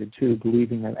probably did too,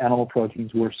 believing that animal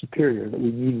proteins were superior, that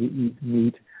we need to eat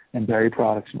meat and dairy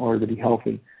products in order to be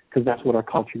healthy, because that's what our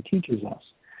culture teaches us.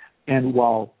 And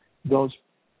while those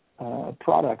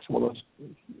those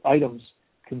items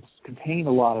contain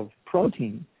a lot of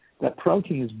protein, that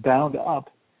protein is bound up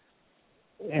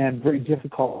and very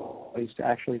difficult ways to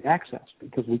actually access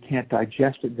because we can't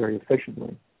digest it very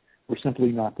efficiently. We're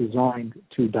simply not designed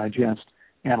to digest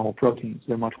animal proteins.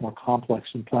 They're much more complex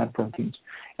than plant proteins.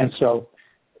 And so,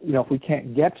 if we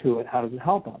can't get to it, how does it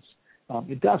help us?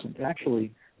 It doesn't.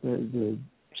 Actually, the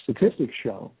statistics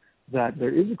show that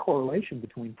there is a correlation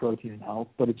between protein and health,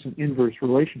 but it's an inverse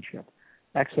relationship.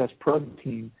 Excess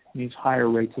protein means higher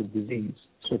rates of disease.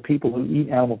 So people who eat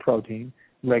animal protein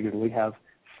regularly have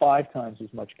 5 times as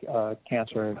much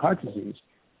cancer and heart disease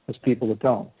as people that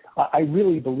don't. I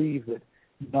really believe that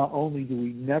not only do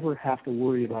we never have to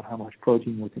worry about how much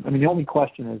protein we can, the only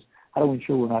question is, how do we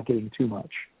ensure we're not getting too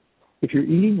much? If you're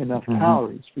eating enough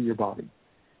calories for your body,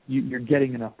 you're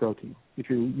getting enough protein. If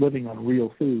you're living on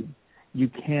real food, you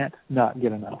can't not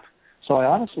get enough. So I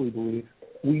honestly believe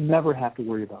we never have to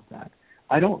worry about that.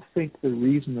 I don't think the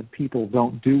reason that people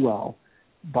don't do well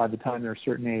by the time they're a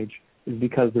certain age is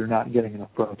because they're not getting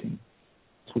enough protein.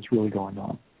 That's what's really going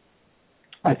on.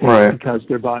 I think it's because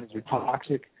their bodies are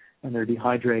toxic and they're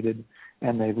dehydrated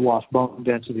and they've lost bone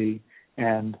density,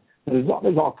 and there's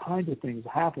all kinds of things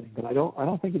happening. But I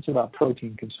don't think it's about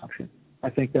protein consumption. I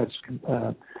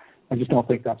just don't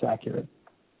think that's accurate.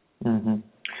 Mm-hmm.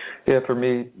 Yeah, for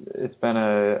me, it's been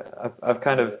I've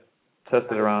kind of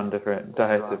tested around different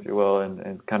diets, if you will,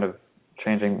 and kind of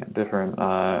changing different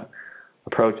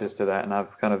approaches to that. And I've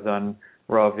kind of done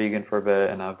raw vegan for a bit,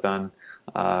 and I've done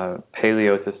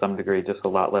paleo to some degree, just a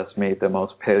lot less meat than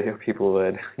most paleo people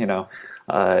would,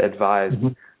 advise.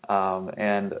 Mm-hmm.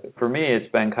 And for me,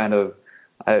 it's been kind of,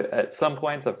 at some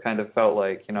points I've kind of felt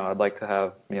like, I'd like to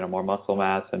have, more muscle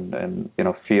mass and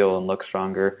feel and look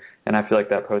stronger. And I feel like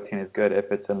that protein is good if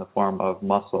it's in the form of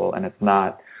muscle and it's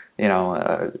not,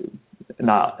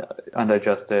 not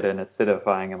undigested and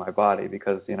acidifying in my body,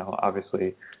 because,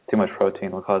 obviously too much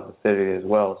protein will cause acidity as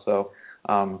well. So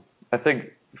I think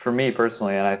for me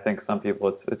personally, and I think some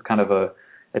people, it's kind of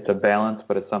it's a balance,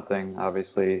 but it's something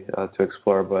obviously to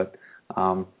explore. But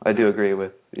I do agree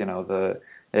with,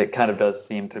 it kind of does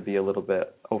seem to be a little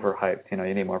bit overhyped.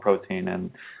 You need more protein,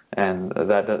 and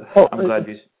that does. I'm glad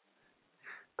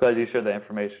you shared the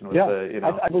information with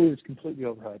I believe it's completely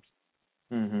overhyped.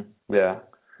 Mm-hmm. Yeah.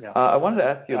 I wanted to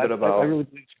ask you a bit about. I really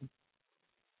believe.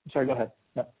 Sorry, go ahead.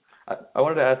 Yeah. I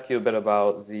wanted to ask you a bit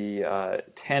about the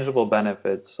tangible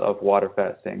benefits of water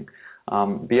fasting.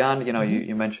 Beyond,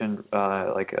 you mentioned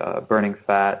burning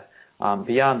fat.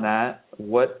 Beyond that,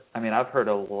 I've heard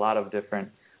a lot of different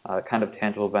kind of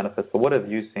tangible benefits, but what have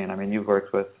you seen? You've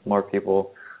worked with more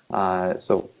people,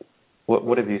 so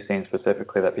what have you seen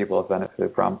specifically that people have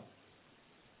benefited from?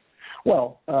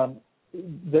 Well,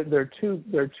 there are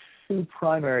two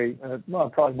primary,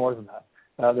 probably more than that.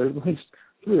 There are at least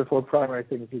 3 or 4 primary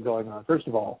things that are going on. First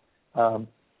of all,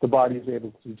 the body is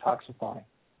able to detoxify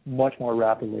much more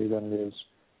rapidly than it is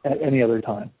at any other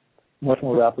time, much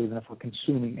more rapidly than if we're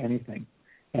consuming anything.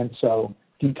 And so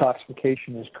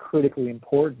detoxification is critically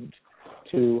important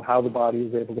to how the body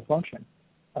is able to function.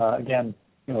 Again,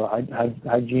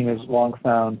 hygiene has long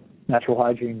found, natural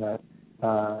hygiene, that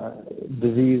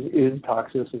disease is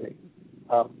toxicity.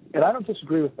 And I don't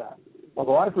disagree with that,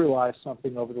 although I've realized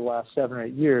something over the last 7 or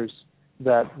 8 years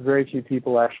that very few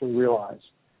people actually realize.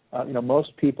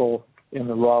 Most people in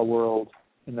the raw world,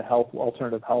 in the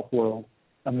alternative health world,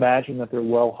 imagine that they're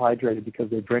well hydrated because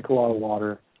they drink a lot of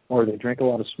water or they drink a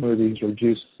lot of smoothies or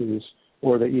juices,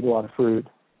 or they eat a lot of fruit,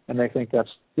 and they think that's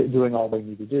doing all they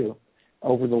need to do.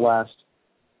 Over the last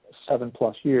 7+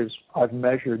 years, I've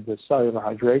measured the cellular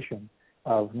hydration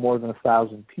of more than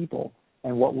 1,000 people,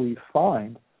 and what we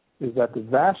find is that the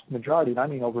vast majority, and I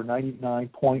mean over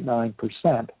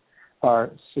 99.9%,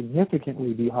 are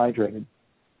significantly dehydrated,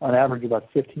 on average about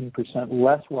 15%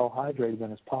 less well hydrated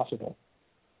than is possible.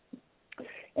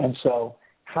 And so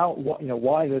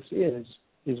why this is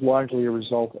largely a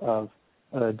result of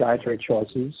dietary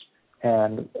choices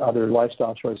and other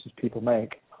lifestyle choices people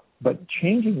make. But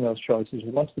changing those choices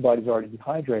once the body's already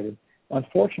dehydrated,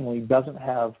 unfortunately, doesn't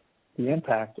have the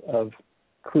impact of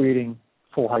creating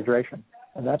full hydration.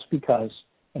 And that's because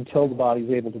until the body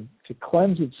is able to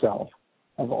cleanse itself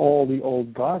of all the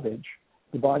old garbage,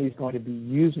 the body is going to be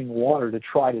using water to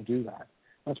try to do that.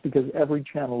 That's because every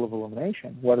channel of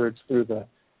elimination, whether it's through the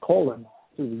colon,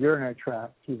 through the urinary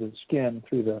tract, through the skin,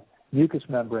 through the mucous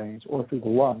membranes, or through the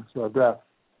lungs, through our breath,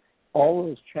 all of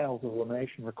those channels of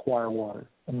elimination require water,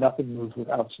 and nothing moves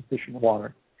without sufficient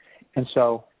water. And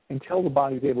so until the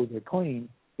body is able to get clean,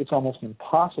 it's almost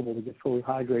impossible to get fully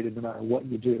hydrated no matter what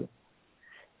you do.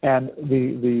 And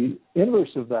the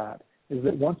inverse of that is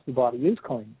that once the body is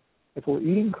clean, if we're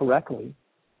eating correctly,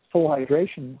 full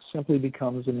hydration simply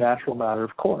becomes a natural matter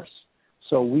of course.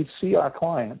 So we see our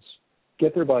clients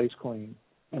get their bodies clean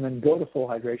and then go to full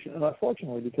hydration. And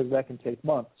unfortunately, because that can take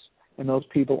months, and those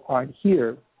people aren't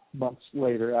here months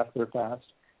later after their fast,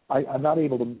 I'm not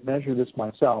able to measure this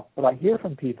myself, but I hear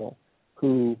from people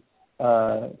who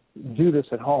do this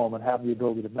at home and have the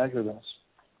ability to measure this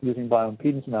using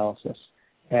bioimpedance analysis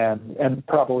and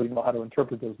properly know how to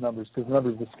interpret those numbers, because the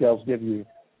numbers the scales give you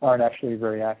aren't actually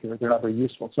very accurate. They're not very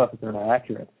useful. It's not that they're not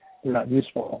accurate. They're not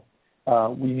useful.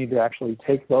 We need to actually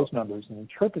take those numbers and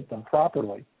interpret them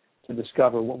properly to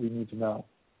discover what we need to know.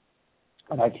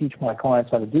 And I teach my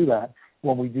clients how to do that.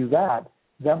 When we do that,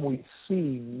 then we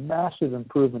see massive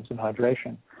improvements in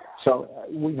hydration. So,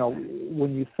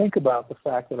 when you think about the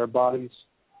fact that our bodies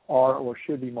are or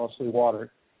should be mostly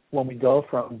water, when we go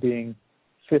from being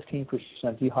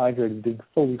 15% dehydrated to being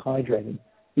fully hydrated,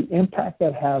 the impact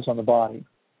that has on the body,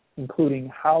 including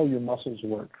how your muscles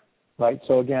work, right?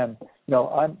 So again,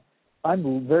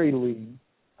 I'm very lean.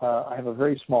 I have a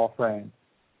very small frame.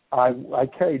 I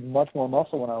carried much more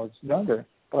muscle when I was younger,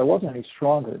 but I wasn't any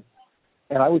stronger.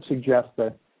 And I would suggest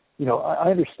that, I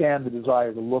understand the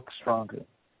desire to look stronger,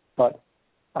 but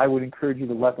I would encourage you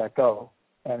to let that go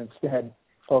and instead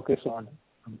focus on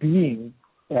being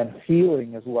and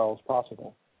feeling as well as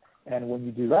possible. And when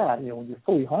you do that, when you're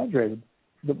fully hydrated,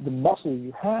 the muscle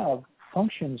you have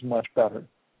functions much better.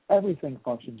 Everything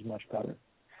functions much better.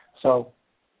 So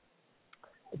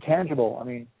tangible,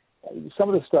 some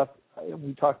of the stuff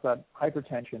we talked about,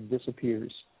 hypertension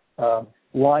disappears,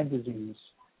 Lyme disease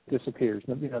disappears.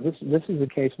 This is the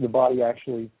case of the body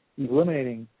actually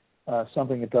eliminating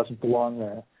something that doesn't belong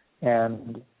there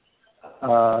and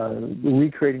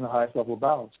recreating the highest level of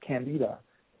balance. Candida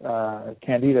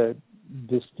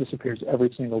disappears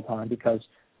every single time because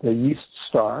the yeasts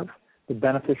starve. The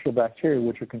beneficial bacteria,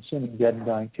 which are consuming dead and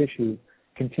dying tissue,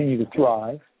 continue to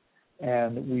thrive,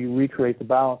 and we recreate the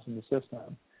balance in the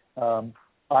system.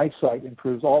 Eyesight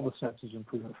improves, all the senses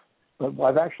improve. But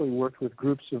I've actually worked with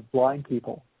groups of blind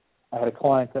people. I had a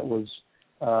client that was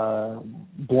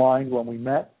blind when we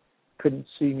met, couldn't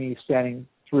see me standing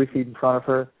 3 feet in front of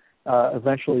her,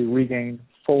 eventually regained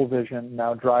full vision,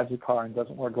 now drives a car and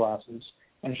doesn't wear glasses.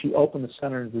 And she opened the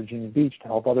center in Virginia Beach to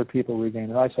help other people regain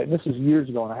their eyesight. And this is years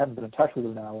ago, and I haven't been in touch with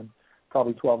her now in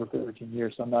probably 12 or 13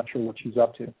 years, so I'm not sure what she's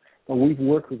up to. But we've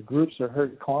worked with groups of her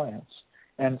clients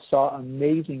and saw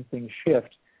amazing things shift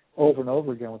over and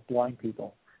over again with blind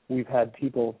people. We've had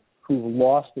people who've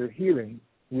lost their hearing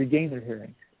regain their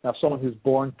hearing. Now, someone who's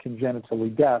born congenitally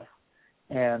deaf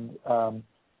and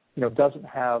doesn't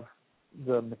have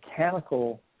the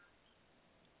mechanical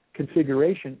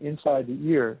configuration inside the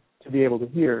ear to be able to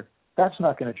hear, that's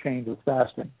not going to change with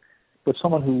fasting. But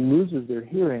someone who loses their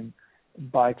hearing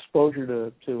by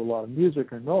exposure to a lot of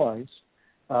music or noise,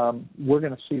 we're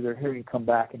going to see their hearing come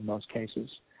back in most cases.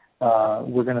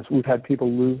 We've had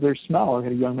people lose their smell. I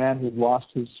had a young man who had lost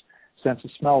his sense of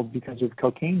smell because of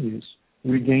cocaine use,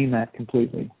 regain that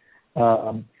completely.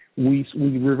 We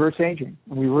reverse aging.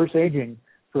 And we reverse aging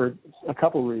for a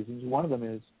couple of reasons. One of them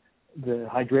is the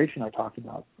hydration I talked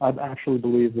about. I actually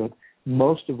believe that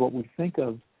most of what we think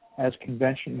of as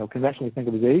conventionally think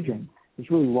of as aging is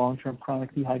really long-term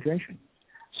chronic dehydration.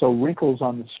 So wrinkles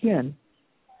on the skin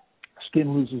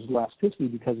loses elasticity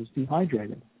because it's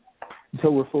dehydrated.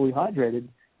 Until we're fully hydrated,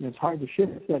 it's hard to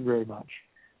shift that very much.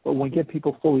 But when we get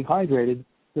people fully hydrated,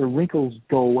 their wrinkles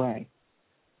go away.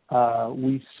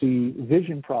 We see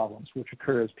vision problems, which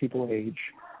occur as people age,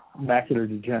 macular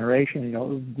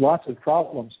degeneration. Lots of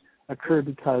problems occur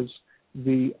because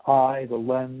the eye, the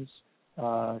lens,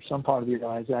 some part of the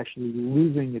eye is actually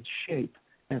losing its shape.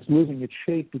 And it's losing its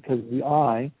shape because the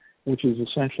eye, which is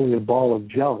essentially a ball of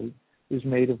jelly, is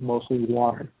made of mostly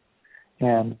water.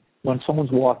 And when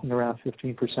someone's walking around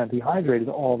 15% dehydrated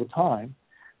all the time,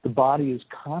 the body is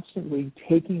constantly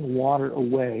taking water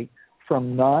away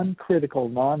from non-critical,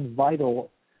 non-vital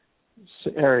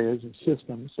areas and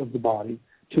systems of the body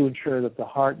to ensure that the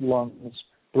heart, lungs,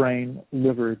 brain,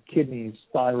 liver, kidneys,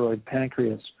 thyroid,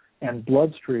 pancreas, and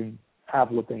bloodstream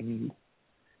have what they need.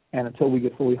 And until we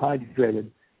get fully hydrated,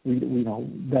 we know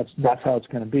that's how it's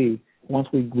going to be. Once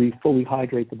we fully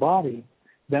hydrate the body,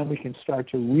 then we can start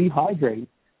to rehydrate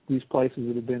these places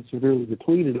that have been severely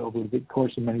depleted over the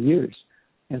course of many years.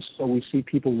 And so we see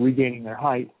people regaining their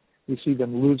height. We see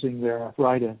them losing their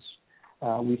arthritis.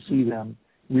 We see them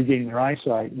regaining their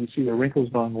eyesight. We see their wrinkles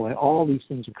going away. All these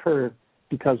things occur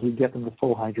because we get them to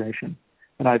full hydration.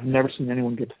 And I've never seen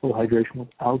anyone get to full hydration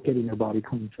without getting their body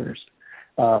clean first.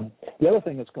 The other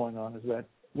thing that's going on is that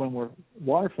when we're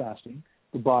water fasting,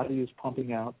 the body is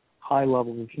pumping out high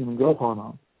levels of human growth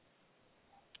hormone.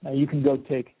 Now, you can go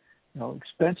take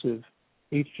expensive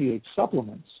HGH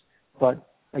supplements, but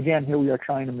again, here we are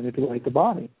trying to manipulate the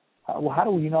body. Well, how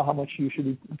do you know how much you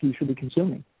should be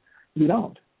consuming? You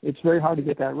don't. It's very hard to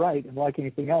get that right. And like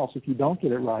anything else, if you don't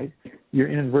get it right, you're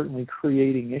inadvertently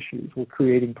creating issues. We're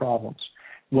creating problems.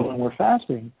 When we're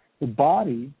fasting, the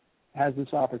body has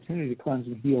this opportunity to cleanse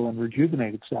and heal and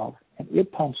rejuvenate itself, and it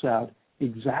pumps out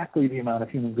exactly the amount of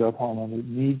human growth hormone that it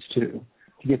needs to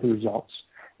get the results.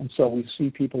 And so we see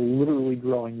people literally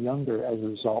growing younger as a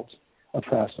result of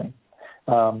fasting.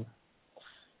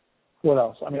 What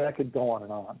else? I mean, I could go on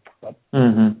and on, but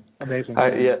amazing.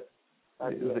 The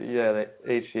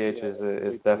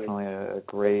HGH is definitely a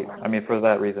great. I mean, for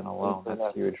that reason alone,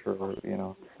 that's huge for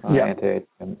anti-aging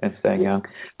and staying young.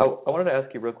 I wanted to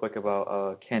ask you real quick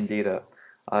about Candida,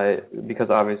 because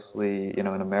obviously in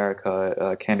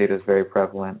America, Candida is very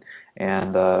prevalent,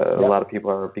 and a lot of people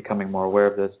are becoming more aware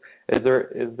of this. Is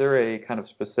there a kind of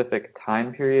specific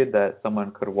time period that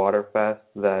someone could water fast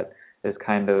that is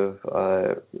kind of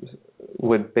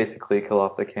would basically kill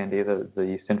off the Candida, the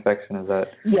yeast infection? Is that?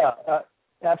 Yeah,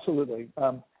 absolutely.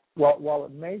 While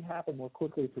it may happen more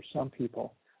quickly for some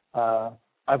people,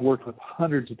 I've worked with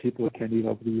hundreds of people with Candida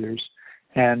over the years,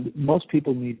 and most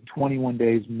people need 21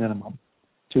 days minimum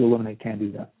to eliminate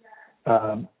Candida.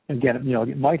 Again,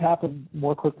 it might happen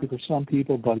more quickly for some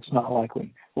people, but it's not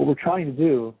likely. What we're trying to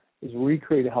do is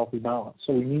recreate a healthy balance.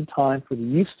 So we need time for the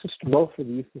yeast both for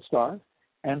the yeast to starve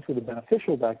and for the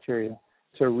beneficial bacteria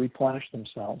to replenish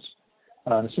themselves.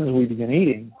 And as soon as we begin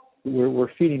eating, we're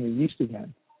feeding the yeast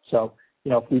again. So,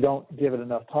 if we don't give it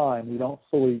enough time, we don't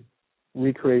fully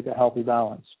recreate the healthy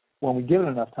balance. When we give it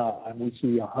enough time, we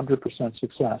see 100%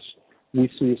 success. We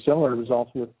see similar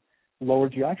results with lower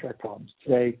GI tract problems.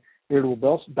 Today,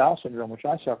 irritable bowel syndrome, which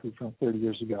I suffered from 30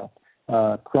 years ago,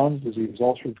 Crohn's disease,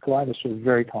 ulcerative colitis are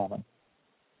very common.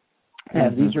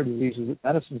 And these are diseases that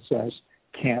medicine says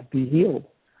can't be healed.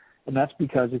 And that's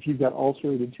because if you've got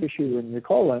ulcerated tissue in your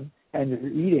colon and you're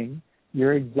eating,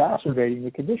 you're exacerbating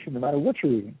the condition no matter what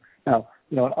you're eating. Now,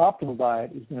 an optimal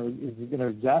diet is going to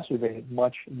exacerbate it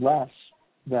much less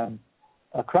than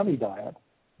a crummy diet.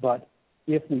 But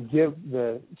if we give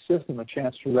the system a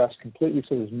chance to rest completely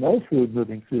so there's no fluid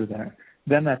moving through there,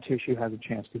 then that tissue has a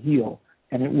chance to heal.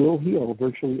 And it will heal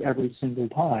virtually every single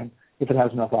time if it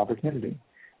has enough opportunity.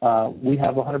 We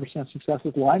have 100% success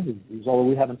with Lyme disease, although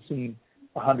we haven't seen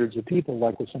hundreds of people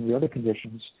like with some of the other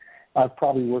conditions. I've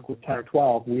probably worked with 10 or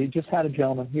 12. We just had a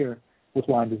gentleman here with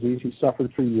Lyme disease who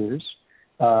suffered for years,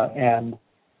 and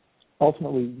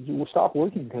ultimately he stopped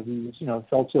working because he was,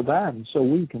 felt so bad and so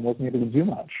weak and wasn't able to do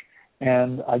much.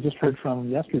 And I just heard from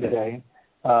him yesterday.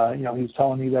 He was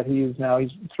telling me that he's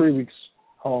 3 weeks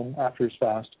home after his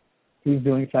fast. He's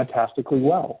doing fantastically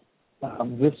well.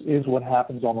 This is what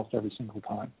happens almost every single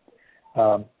time.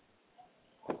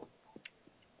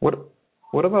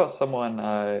 What about someone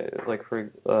like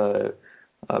for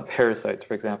parasites,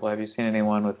 for example? Have you seen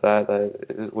anyone with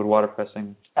that would water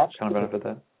fasting kind of benefit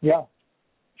that? Yeah,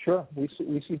 sure. We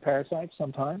see parasites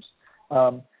sometimes.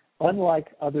 Unlike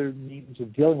other means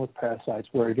of dealing with parasites,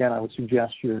 where again I would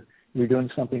suggest you're doing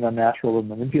something unnatural to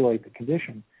manipulate the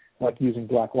condition, like using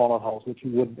black walnut hulls, which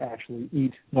you wouldn't actually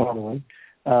eat normally.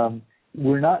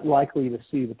 We're not likely to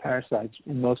see the parasites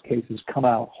in most cases come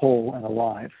out whole and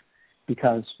alive,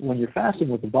 because when you're fasting,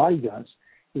 what the body does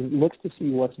is it looks to see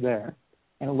what's there,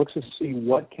 and it looks to see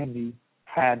what can be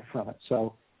had from it.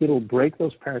 So it'll break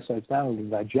those parasites down, it'll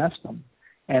digest them,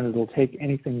 and it'll take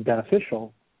anything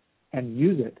beneficial and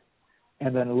use it,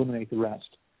 and then eliminate the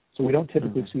rest. So we don't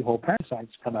typically see whole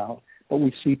parasites come out, but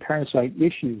we see parasite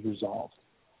issues resolved.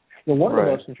 One of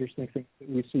the most interesting things that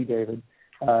we see, David,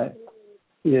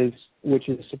 is, which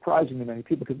is surprising to many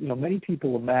people, because many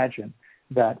people imagine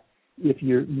that if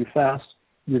you fast,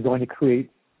 you're going to create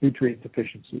nutrient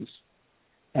deficiencies,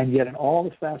 and yet in all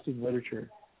the fasting literature,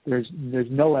 there's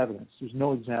no evidence, there's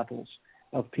no examples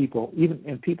of people,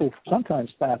 and people sometimes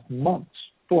fast months,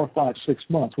 4, 5, 6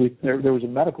 months. There was a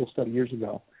medical study years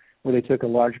ago where they took a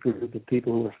large group of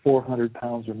people who were 400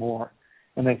 pounds or more,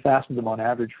 and they fasted them on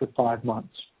average for 5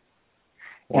 months.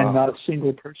 Wow. And not a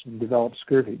single person developed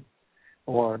scurvy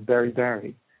or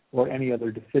beriberi or any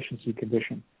other deficiency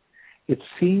condition. It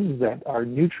seems that our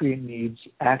nutrient needs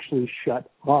actually shut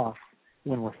off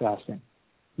when we're fasting.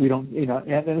 We don't,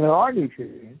 and there are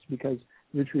nutrients because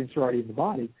nutrients are already in the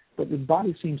body, but the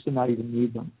body seems to not even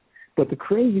need them. But the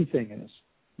crazy thing is,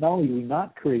 not only do we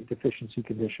not create deficiency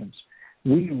conditions,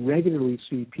 we regularly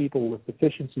see people with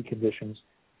deficiency conditions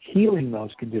healing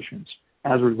those conditions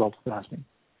as a result of fasting.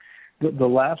 The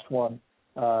last one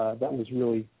that was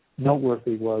really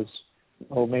noteworthy was,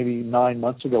 maybe 9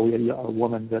 months ago, we had a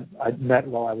woman that I met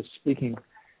while I was speaking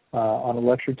on a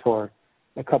lecture tour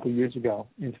a couple of years ago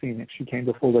in Phoenix. She came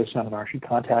to a full-day seminar. She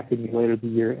contacted me later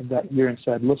that year and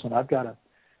said, listen, I've got a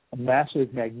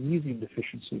massive magnesium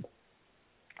deficiency.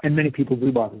 And many people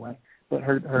do, by the way. But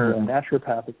her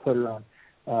naturopath had put her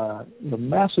on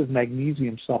massive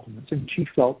magnesium supplements, and she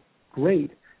felt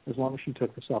great as long as she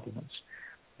took the supplements.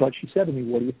 But she said to me,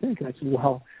 what do you think? And I said,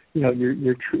 well,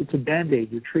 it's a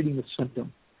Band-Aid. You're treating the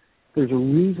symptom. There's a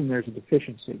reason there's a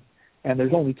deficiency, and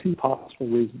there's only 2 possible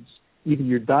reasons. Either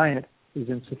your diet is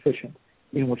insufficient,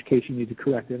 in which case you need to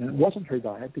correct it. And it wasn't her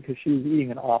diet because she was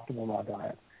eating an optimal raw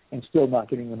diet and still not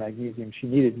getting the magnesium she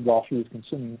needed while she was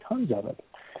consuming tons of it.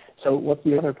 So what's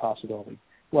the other possibility?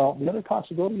 Well, the other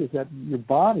possibility is that your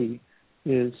body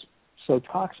is so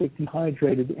toxic,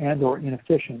 dehydrated, and or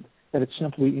inefficient that it's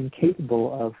simply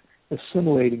incapable of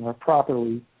assimilating or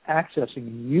properly accessing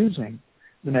and using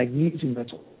the magnesium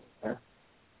that's there.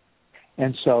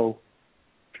 And so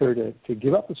for her to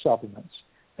give up the supplements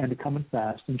and to come and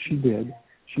fast, and she did.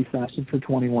 She fasted for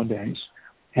 21 days,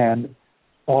 and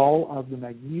all of the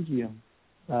magnesium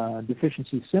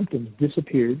deficiency symptoms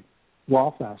disappeared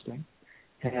while fasting.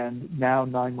 And now,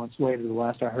 9 months later, the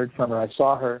last I heard from her, I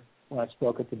saw her when I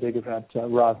spoke at the big event,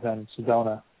 Raw event in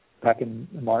Sedona back in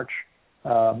March.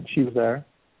 She was there.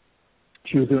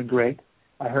 She was doing great.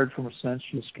 I heard from her since.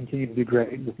 She's continued to do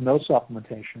great with no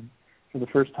supplementation for the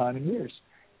first time in years.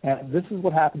 And this is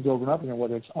what happens over and over again,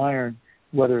 whether it's iron,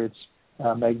 whether it's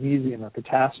magnesium or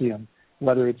potassium,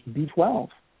 whether it's B12.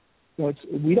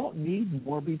 We don't need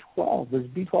more B12. There's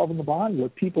B12 in the body.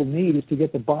 What people need is to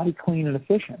get the body clean and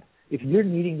efficient. If you're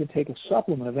needing to take a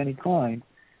supplement of any kind,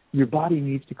 your body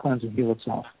needs to cleanse and heal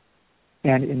itself.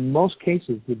 And in most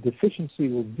cases, the deficiency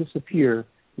will disappear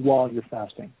while you're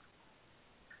fasting.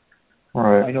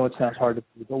 Right. I know it sounds hard to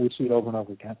believe, but we see it over and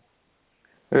over again.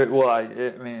 Well,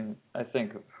 I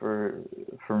think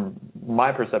from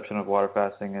my perception of water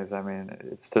fasting is,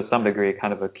 it's to some degree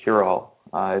kind of a cure-all.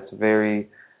 It's very,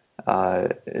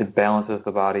 it balances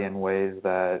the body in ways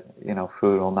that,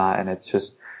 food will not, and it's just,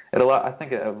 I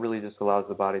think it really just allows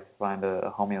the body to find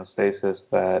a homeostasis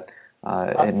that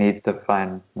it needs to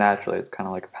find naturally. It's kind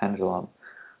of like a pendulum.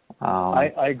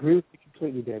 I agree with you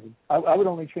completely, David. I would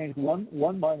only change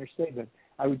one minor statement.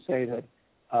 I would say that,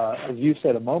 as you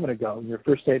said a moment ago, in your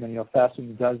first statement,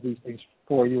 fasting does these things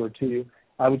for you or to you.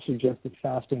 I would suggest that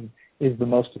fasting is the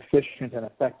most efficient and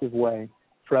effective way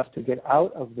for us to get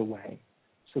out of the way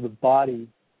so the body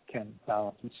can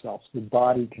balance itself, so the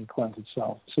body can cleanse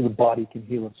itself, so the body can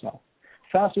heal itself.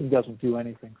 Fasting doesn't do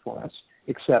anything for us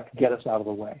except get us out of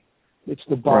the way. It's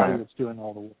the body that's doing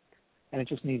all the work, and it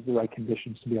just needs the right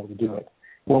conditions to be able to do it.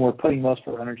 When we're putting most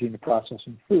of our energy into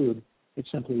processing food, it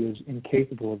simply is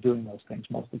incapable of doing those things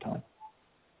most of the time.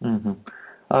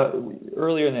 Mm-hmm.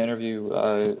 Earlier in the interview,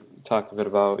 talked a bit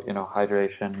about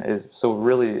hydration. So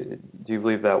really, do you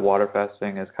believe that water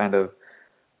fasting is kind of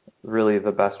really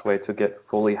the best way to get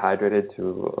fully hydrated,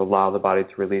 to allow the body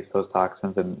to release those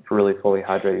toxins and really fully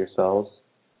hydrate your cells?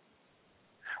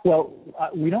 Well,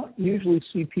 we don't usually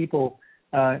see people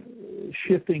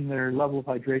shifting their level of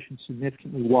hydration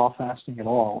significantly while fasting at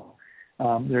all.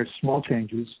 There's small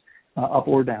changes up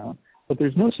or down, but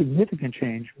there's no significant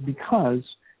change because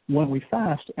when we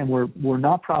fast and we're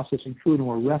not processing food and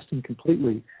we're resting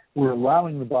completely, we're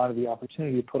allowing the body the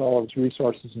opportunity to put all of its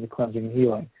resources into cleansing and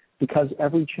healing. Because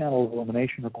every channel of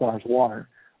elimination requires water,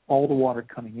 all the water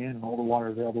coming in and all the water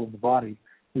available in the body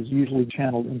is usually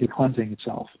channeled into cleansing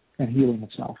itself and healing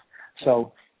itself.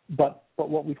 So, but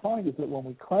what we find is that when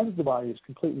we cleanse the body as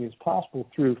completely as possible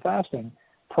through fasting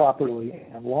properly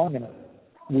and long enough,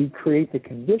 we create the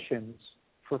conditions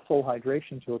for full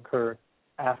hydration to occur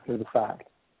after the fact.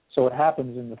 So it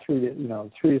happens in the 3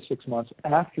 to 6 months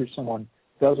after someone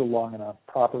does a long enough,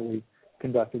 properly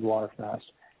conducted water fast.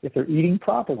 If they're eating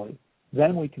properly,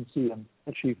 then we can see them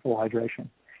achieve full hydration.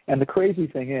 And the crazy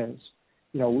thing is,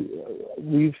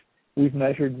 we've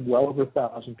measured well over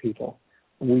 1,000 people.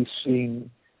 We've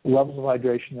seen levels of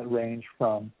hydration that range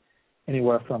from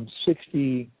anywhere from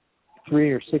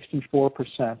 63 or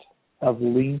 64% of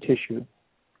lean tissue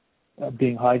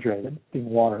being hydrated, being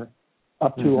water,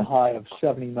 up to a high of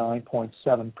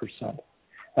 79.7%.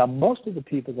 Now, most of the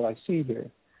people that I see here,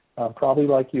 probably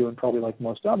like you and probably like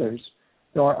most others,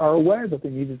 are aware that they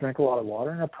need to drink a lot of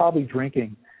water and are probably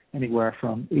drinking anywhere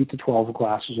from 8 to 12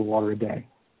 glasses of water a day,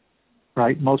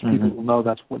 right? Most people will know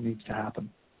that's what needs to happen.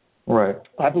 Right.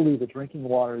 I believe that drinking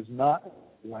water is not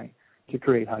a way to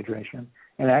create hydration,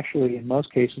 and actually in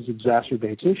most cases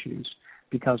exacerbates issues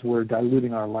because we're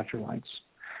diluting our electrolytes.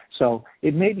 So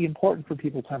it may be important for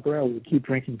people temporarily to keep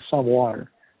drinking some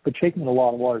water, but taking a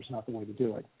lot of water is not the way to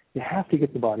do it. You have to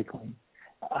get the body clean.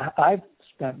 I've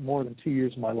spent more than 2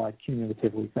 years of my life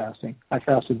cumulatively fasting. I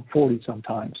fasted 40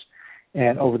 sometimes,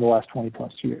 and over the last 20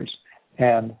 plus years.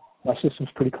 And my system's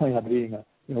pretty clean. I'm eating a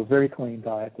very clean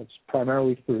diet that's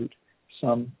primarily fruit,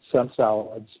 some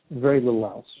salads, very little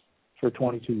else for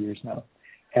 22 years now.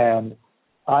 And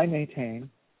I maintain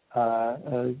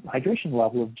a hydration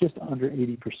level of just under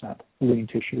 80% lean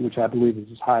tissue, which I believe is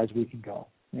as high as we can go.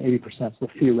 80% is the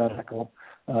theoretical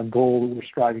goal that we're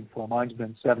striving for. Mine's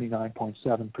been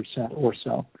 79.7% or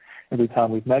so every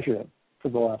time we've measured it for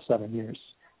the last 7 years.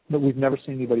 But we've never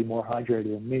seen anybody more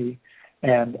hydrated than me,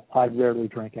 and I rarely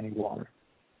drink any water.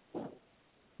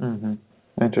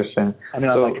 Interesting. I mean,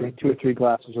 I might drink 2 or 3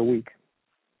 glasses a week.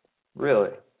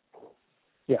 Really?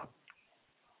 Yeah.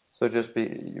 So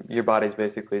your body's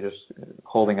basically just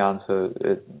holding on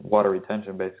to water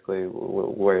retention, basically,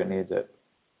 where it needs it.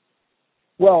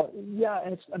 Well, yeah,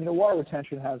 and the water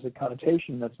retention has a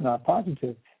connotation that's not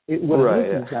positive. What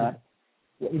it is that,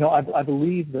 I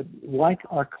believe that like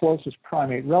our closest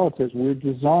primate relatives, we're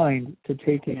designed to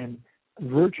take in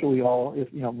virtually all,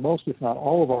 most if not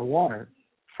all of our water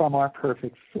from our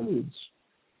perfect foods.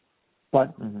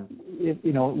 But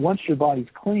once your body's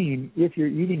clean, if you're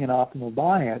eating an optimal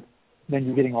diet, then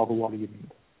you're getting all the water you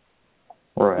need.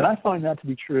 Right. And I find that to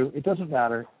be true. It doesn't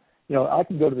matter. I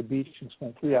can go to the beach and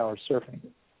spend 3 hours surfing,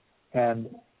 and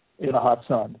in the hot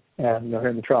sun, and here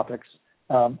in the tropics.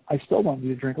 I still don't need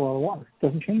to drink a lot of water. It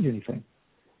doesn't change anything.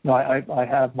 I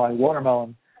have my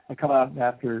watermelon. I come out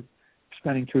after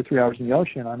spending 2 or 3 hours in the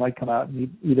ocean. I might come out and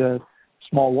eat a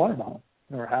small watermelon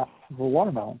or half of a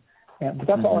watermelon, but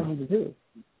that's all I need to do.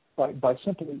 By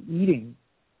simply eating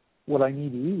what I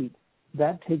need to eat,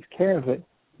 that takes care of it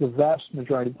the vast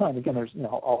majority of the time. Again,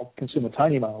 I'll consume a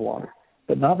tiny amount of water,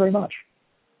 but not very much.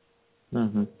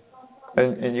 And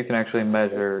you can actually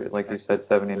measure, like you said,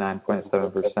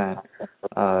 79.7%.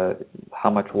 How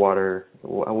much water?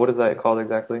 What is that called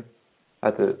exactly?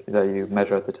 That you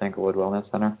measure at the Tanglewood Wellness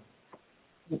Center.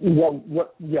 Well,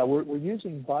 we're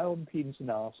using bioimpedance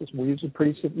analysis. We're using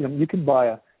you can buy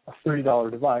a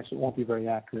 $30 device. It won't be very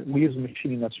accurate. We use a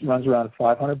machine that runs around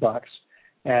 $500,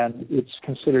 and it's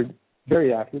considered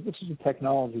very accurate. This is a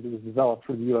technology that was developed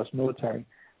for the U.S. military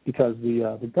because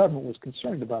the government was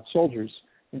concerned about soldiers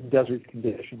in desert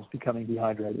conditions becoming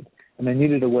dehydrated, and they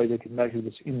needed a way they could measure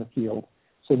this in the field.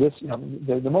 So this,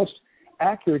 the most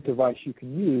accurate device you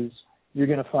can use, you're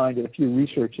going to find at a few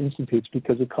research institutes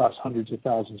because it costs hundreds of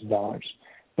thousands of dollars.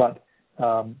 But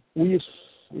we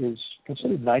is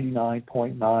considered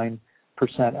 99.9%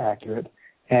 accurate,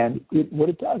 and what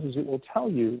it does is it will tell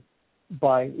you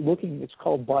by looking. It's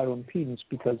called bioimpedance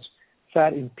because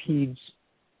fat impedes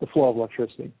the flow of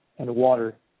electricity, and the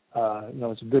water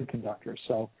is a good conductor.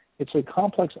 So it's a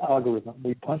complex algorithm.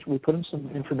 We put in some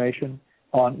information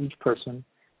on each person.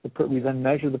 We then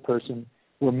measure the person.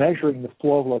 We're measuring the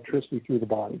flow of electricity through the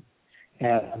body.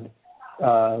 And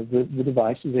the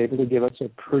device is able to give us a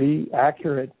pretty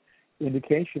accurate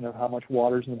indication of how much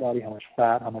water is in the body, how much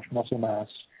fat, how much muscle mass,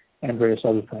 and various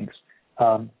other things.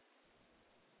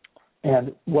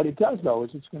 And what it does, though,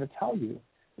 is it's going to tell you,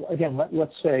 again,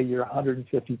 let's say you're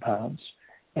 150 pounds,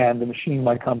 and the machine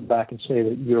might come back and say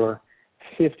that you're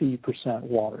 50%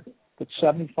 water, that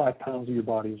 75 pounds of your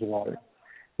body is water.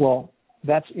 Well,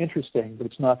 that's interesting, but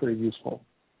it's not very useful.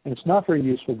 And it's not very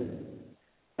useful.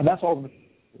 And that's all the machine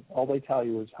All they tell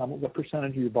you is what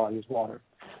percentage of your body is water.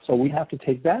 So we have to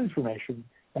take that information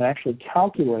and actually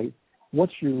calculate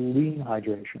what's your lean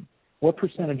hydration. What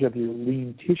percentage of your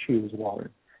lean tissue is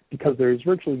water? Because there is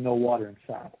virtually no water in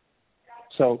fat.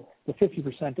 So the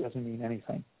 50% doesn't mean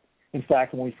anything. In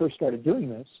fact, when we first started doing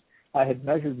this, I had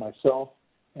measured myself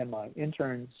and my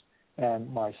interns and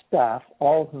my staff,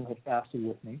 all of whom had fasted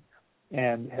with me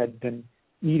and had been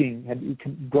eating,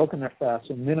 had broken their fast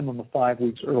a minimum of 5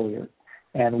 weeks earlier.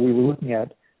 And we were looking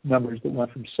at numbers that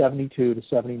went from 72 to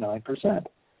 79%.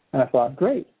 And I thought,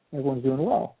 great, everyone's doing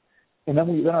well. And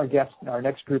then our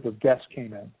next group of guests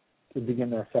came in to begin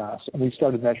their fast, and we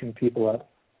started measuring people at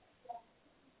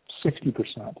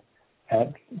 60%,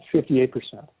 at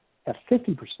 58%, at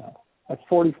 50%, at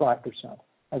 45%,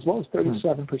 as well as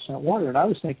 37% water. And I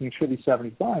was thinking it should be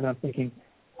 75, and I'm thinking,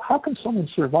 how can someone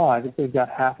survive if they've got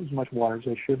half as much water as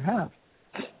they should have?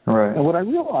 Right. And what I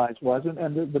realized was,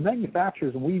 and the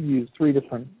manufacturers, and we've used 3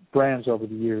 different brands over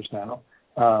the years now,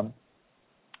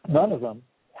 none of them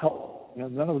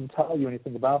tell you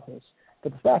anything about this.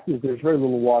 But the fact is there's very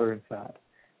little water in fat.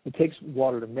 It takes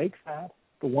water to make fat,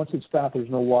 but once it's fat,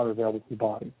 there's no water available to the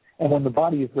body. And when the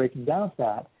body is breaking down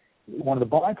fat, one of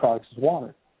the byproducts is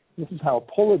water. This is how a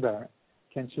polar bear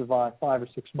can survive 5 or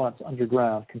 6 months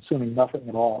underground, consuming nothing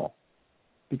at all,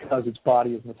 because its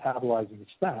body is metabolizing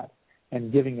its fat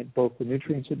and giving it both the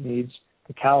nutrients it needs,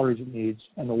 the calories it needs,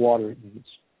 and the water it needs.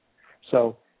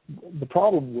 So the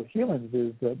problem with humans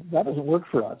is that doesn't work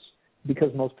for us because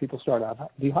most people start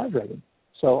out dehydrated.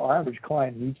 So our average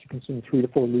client needs to consume 3 to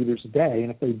 4 liters a day, and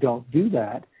if they don't do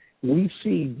that, we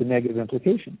see the negative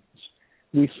implications.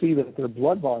 We see that their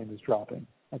blood volume is dropping,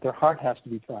 that their heart has to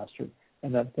beat faster,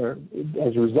 and that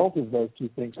as a result of those 2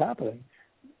 things happening,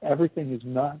 everything is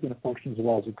not going to function as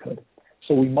well as it could.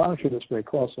 So we monitor this very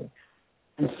closely.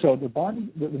 And so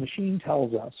the machine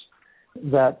tells us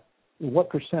that what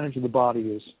percentage of the body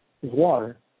is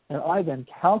water, and I then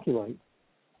calculate,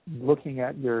 looking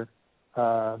at your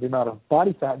the amount of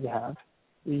body fat you have,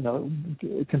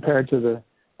 compared to the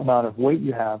amount of weight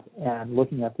you have, and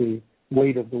looking at the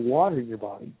weight of the water in your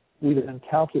body, we then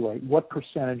calculate what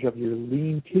percentage of your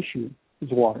lean tissue is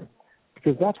water,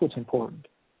 because that's what's important.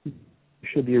 It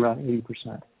should be around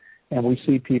 80%, and we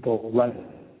see people run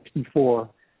 64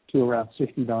 to around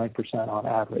 69% on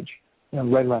average,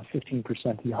 and right around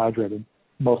 15% dehydrated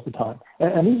most of the time.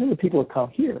 And these are the people that come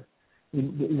here.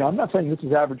 I'm not saying this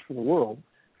is average for the world,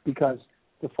 because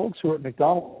the folks who are at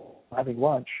McDonald's having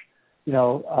lunch,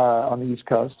 on the East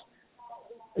Coast,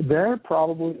 they're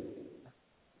probably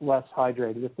less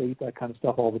hydrated if they eat that kind of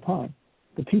stuff all the time.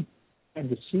 The people I tend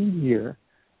to see here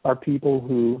are people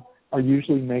who are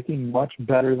usually making much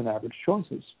better than average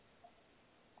choices.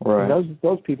 Right. And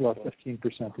those people are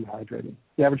 15% dehydrated.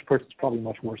 The average person is probably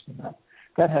much worse than that.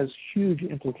 That has huge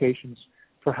implications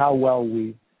for how well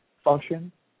we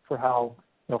function, for how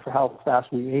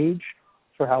fast we age,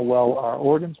 for how well our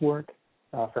organs work,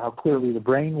 for how clearly the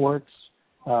brain works.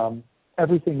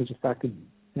 Everything is affected.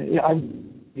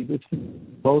 It's the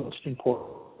most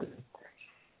important.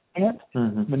 You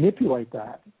can't manipulate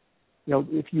that.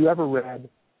 If you ever read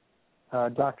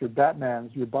Dr.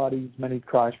 Batman's Your Body's Many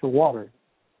Cries for Water,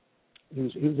 he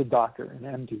was a doctor, an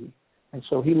MD, and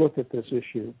so he looked at this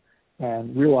issue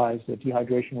and realized that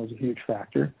dehydration was a huge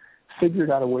factor,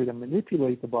 figured out a way to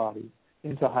manipulate the body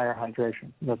into higher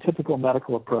hydration. Typical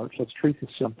medical approach, let's treat the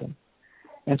symptom.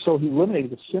 And so he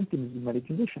eliminated the symptoms in many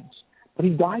conditions. But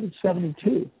he died at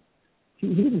 72. He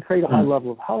didn't create a high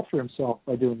level of health for himself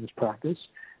by doing this practice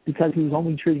because he was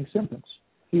only treating symptoms.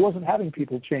 He wasn't having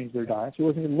people change their diets. He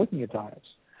wasn't even looking at diets.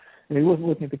 And he wasn't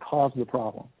looking at the cause of the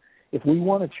problem. If we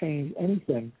want to change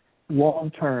anything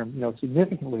long-term,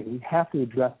 significantly, we have to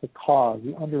address the cause,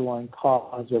 the underlying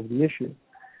cause of the issue.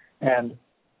 And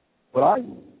what I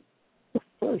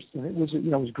first, and it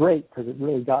was great because it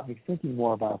really got me thinking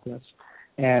more about this.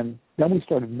 And then we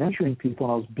started measuring people,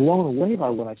 and I was blown away by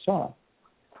what I saw.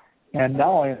 And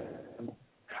now I know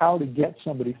how to get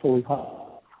somebody fully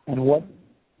hydrated and what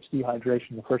is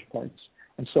dehydration in the first place.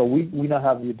 And so we now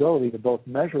have the ability to both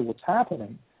measure what's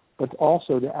happening, but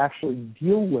also to actually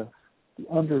deal with the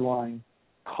underlying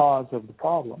cause of the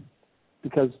problem,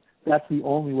 because that's the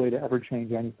only way to ever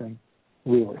change anything,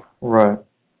 really. Right.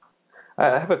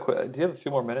 I have do you have a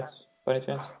few more minutes, by any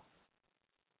chance?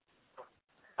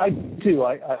 I do.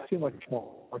 I have too much more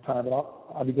time, but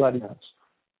I'll be glad to answer.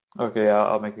 Okay,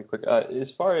 I'll make it quick. As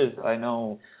far as I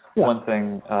know, one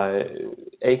thing,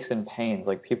 aches and pains,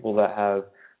 like people that have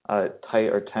tight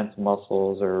or tense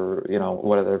muscles or,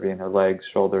 whether it be in their legs,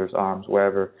 shoulders, arms,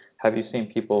 wherever, have you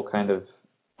seen people kind of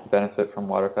benefit from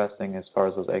water fasting as far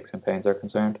as those aches and pains are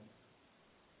concerned?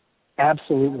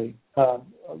 Absolutely,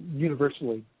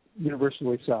 universally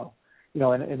so.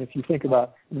 And if you think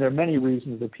about, there are many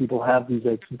reasons that people have these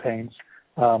aches and pains.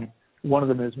 One of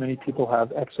them is many people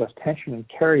have excess tension and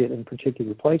carry it in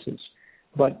particular places.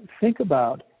 But think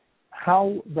about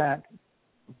how that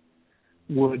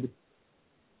would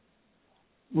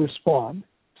respond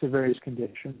to various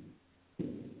conditions,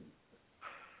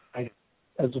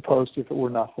 as opposed to if it were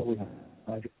not fully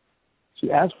hydrated.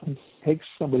 So as one takes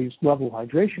somebody's level of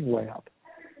hydration way up,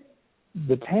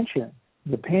 the tension,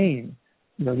 the pain,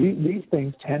 these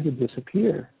things tend to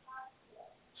disappear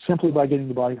simply by getting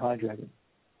the body hydrated.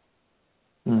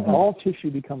 Mm-hmm. All tissue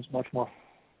becomes much more.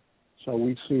 So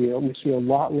we see a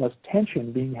lot less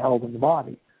tension being held in the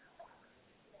body.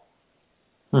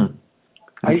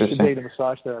 I used to date a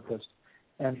massage therapist,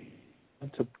 and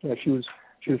she was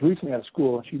recently out of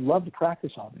school, and she loved to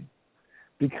practice on me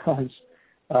because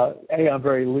I'm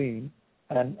very lean,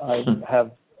 and I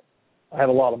have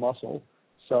a lot of muscle,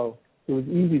 so it was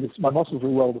easy my muscles were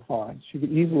well defined. She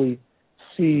could easily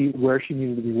see where she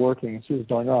needed to be working and see what was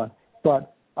going on.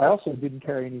 But I also didn't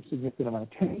carry any significant amount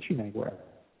of tension anywhere.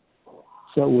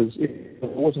 So it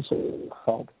wasn't so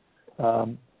difficult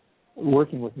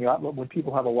working with me. When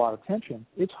people have a lot of tension,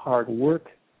 it's hard work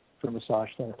for a massage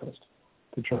therapist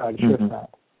to try to shift that.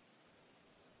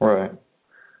 Right.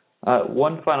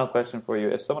 One final question for you.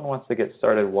 If someone wants to get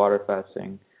started water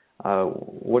fasting,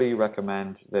 what do you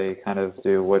recommend they kind of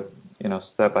do? What,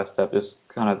 step by step, just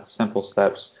kind of simple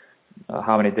steps.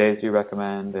 How many days do you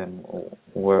recommend, and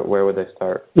where would they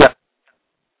start? Yeah.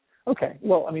 Okay.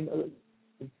 Well,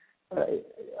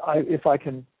 if I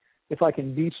can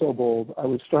be so bold, I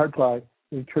would start by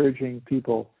encouraging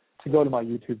people to go to my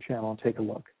YouTube channel and take a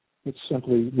look. It's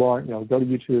simply Lauren. Go to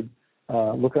YouTube,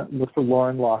 look for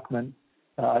Loren Lockman.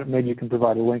 Maybe you can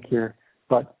provide a link here,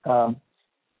 but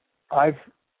I've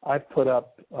put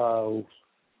up.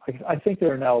 I think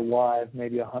there are now live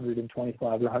maybe 125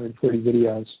 or 130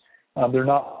 videos. They're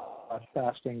not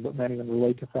fasting, but many of them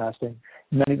relate to fasting.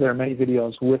 There are many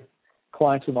videos with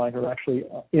clients of mine who are actually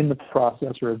in the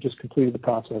process or have just completed the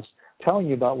process, telling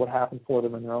you about what happened for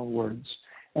them in their own words.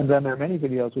 And then there are many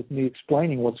videos with me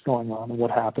explaining what's going on and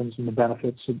what happens and the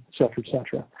benefits, et cetera, et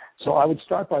cetera. So I would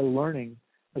start by learning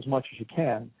as much as you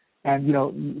can. And,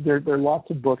 there are lots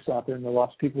of books out there and there are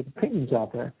lots of people with opinions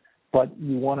out there, but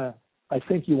I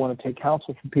think you want to take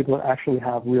counsel from people that actually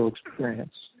have real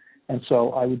experience. And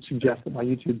so I would suggest that my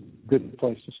YouTube is a good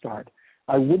place to start.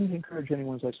 I wouldn't encourage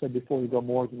anyone, as I said before, to go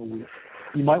more than a week.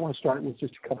 You might want to start with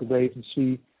just a couple of days and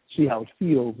see how it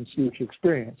feels and see what you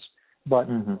experience. But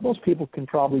most people can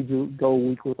probably go a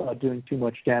week without doing too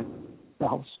much damage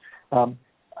themselves.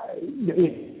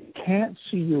 You can't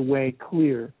see your way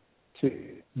clear to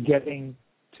getting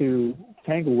to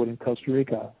Tanglewood in Costa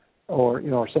Rica or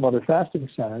some other fasting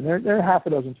center. There are half a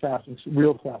dozen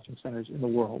real fasting centers in the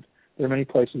world. There are many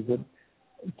places that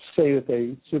say that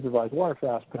they supervise water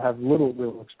fast but have little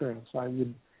real experience. I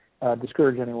would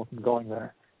discourage anyone from going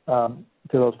there to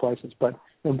those places. But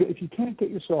if you can't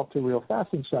get yourself to a real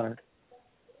fasting center,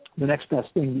 the next best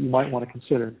thing that you might want to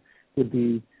consider would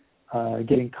be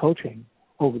getting coaching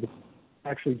over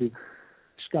actually do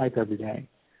Skype every day.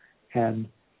 And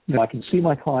I can see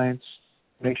my clients,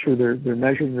 make sure they're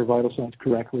measuring their vital signs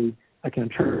correctly. I can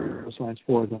interpret vital signs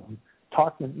for them,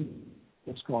 talk to them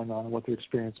what's going on and what they're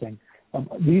experiencing.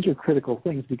 These are critical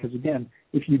things because, again,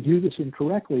 if you do this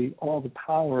incorrectly, all the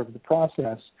power of the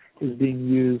process is being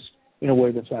used in a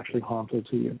way that's actually harmful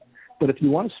to you. But if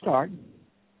you want to start,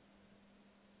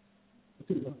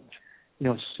 see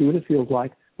what it feels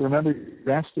like. Remember,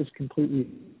 rest is completely.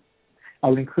 I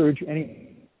would encourage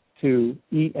any to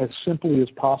eat as simply as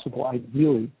possible,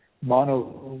 ideally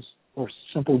monos or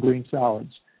simple green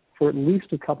salads, for at least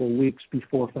a couple of weeks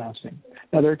before fasting.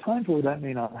 Now, there are times where that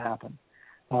may not happen.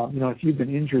 If you've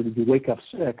been injured and you wake up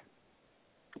sick,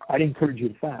 I'd encourage you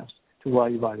to fast to allow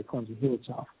your body to cleanse and heal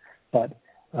itself. But,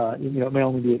 it may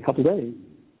only be a couple of days,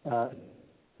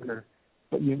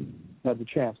 but you have the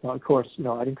chance. Now, of course,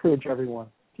 I'd encourage everyone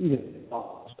to eat it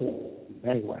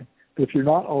anyway. But if you're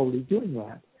not already doing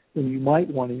that, then you might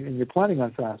want to, and you're planning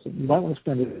on fasting, you might want to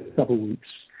spend a couple of weeks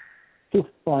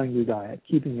simplifying your diet,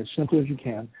 keeping it as simple as you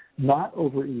can, not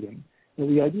overeating. And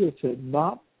the idea is to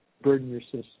not burden your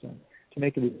system, to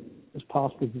make it as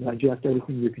possible to digest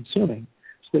everything you're consuming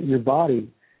so that your body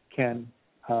can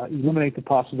eliminate the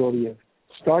possibility of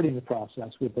starting the process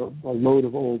with a load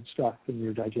of old stuff in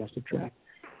your digestive tract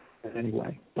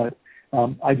anyway. But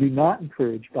I do not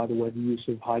encourage, by the way, the use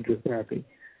of hydrotherapy.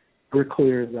 We're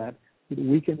clear that it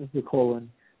weakens the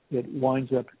colon, it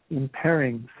winds up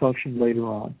impairing function later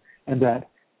on, and that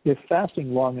if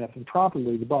fasting long enough and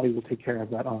properly, the body will take care of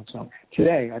that on its own.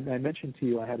 Today, I mentioned to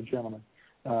you I had a gentleman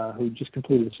who just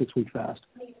completed a 6-week fast.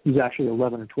 He's actually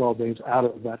 11 or 12 days out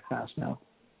of that fast now.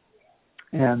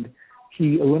 And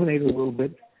he eliminated a little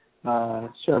bit,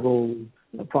 probably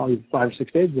 5 or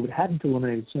 6 days ago, but hadn't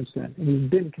eliminated since then. And he's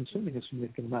been consuming a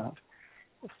significant amount.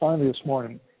 Finally, this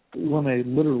morning, eliminated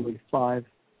literally 4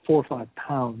 or 5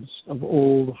 pounds of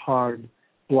old, hard,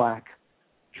 black,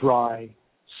 dry,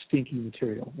 stinky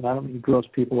material. And I don't mean to gross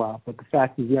people out, but the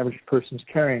fact that the average person is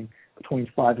carrying between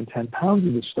 5 and 10 pounds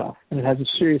of this stuff, and it has a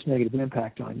serious negative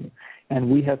impact on you. And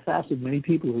we have fasted many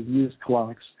people who've used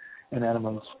colonics and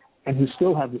enemas and who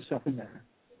still have this stuff in there.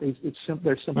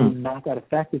 They're simply not that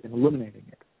effective in eliminating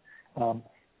it.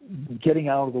 Getting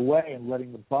out of the way and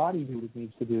letting the body do what it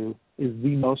needs to do is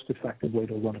the most effective way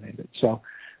to eliminate it. So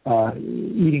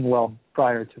eating well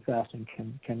prior to fasting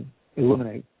can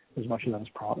eliminate as much of that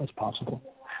as possible.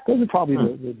 Those are probably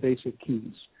the basic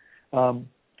keys. One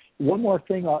more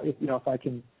thing, if I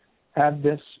can add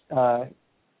this,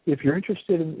 if you're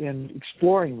interested in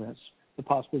exploring this, the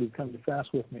possibility of coming to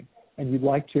fast with me, and you'd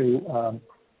like to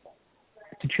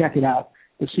check it out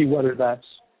to see whether that's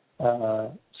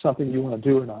something you want to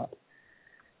do or not.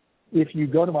 If you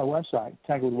go to my website,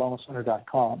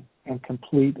 tanglewoodwellnesscenter.com, and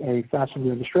complete a fasting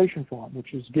registration form,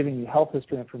 which is giving you health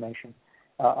history information,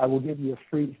 I will give you a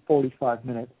free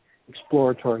 45-minute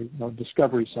exploratory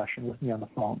discovery session with me on the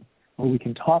phone, where we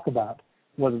can talk about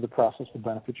whether the process will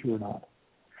benefit you or not.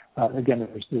 Again,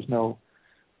 there's no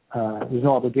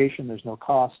obligation, there's no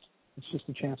cost. It's just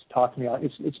a chance to talk to me.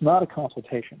 It's not a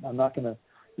consultation. I'm not going to,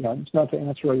 it's not to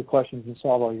answer all your questions and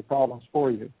solve all your problems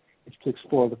for you. It's to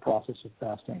explore the process of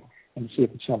fasting and to see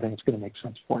if it's something that's going to make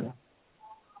sense for you.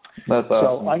 That's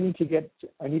awesome. So I need to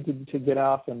get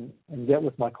off and get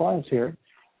with my clients here,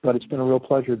 but it's been a real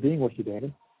pleasure being with you,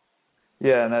 David.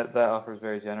 Yeah, and that offer is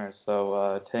very generous.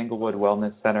 So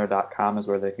tanglewoodwellnesscenter.com is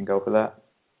where they can go for that?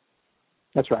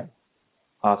 That's right.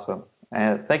 Awesome.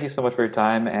 And thank you so much for your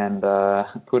time, and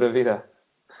pura vida.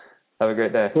 Have a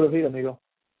great day. Pura vida, amigo.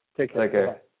 Take care. Take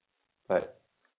care. Bye. Bye.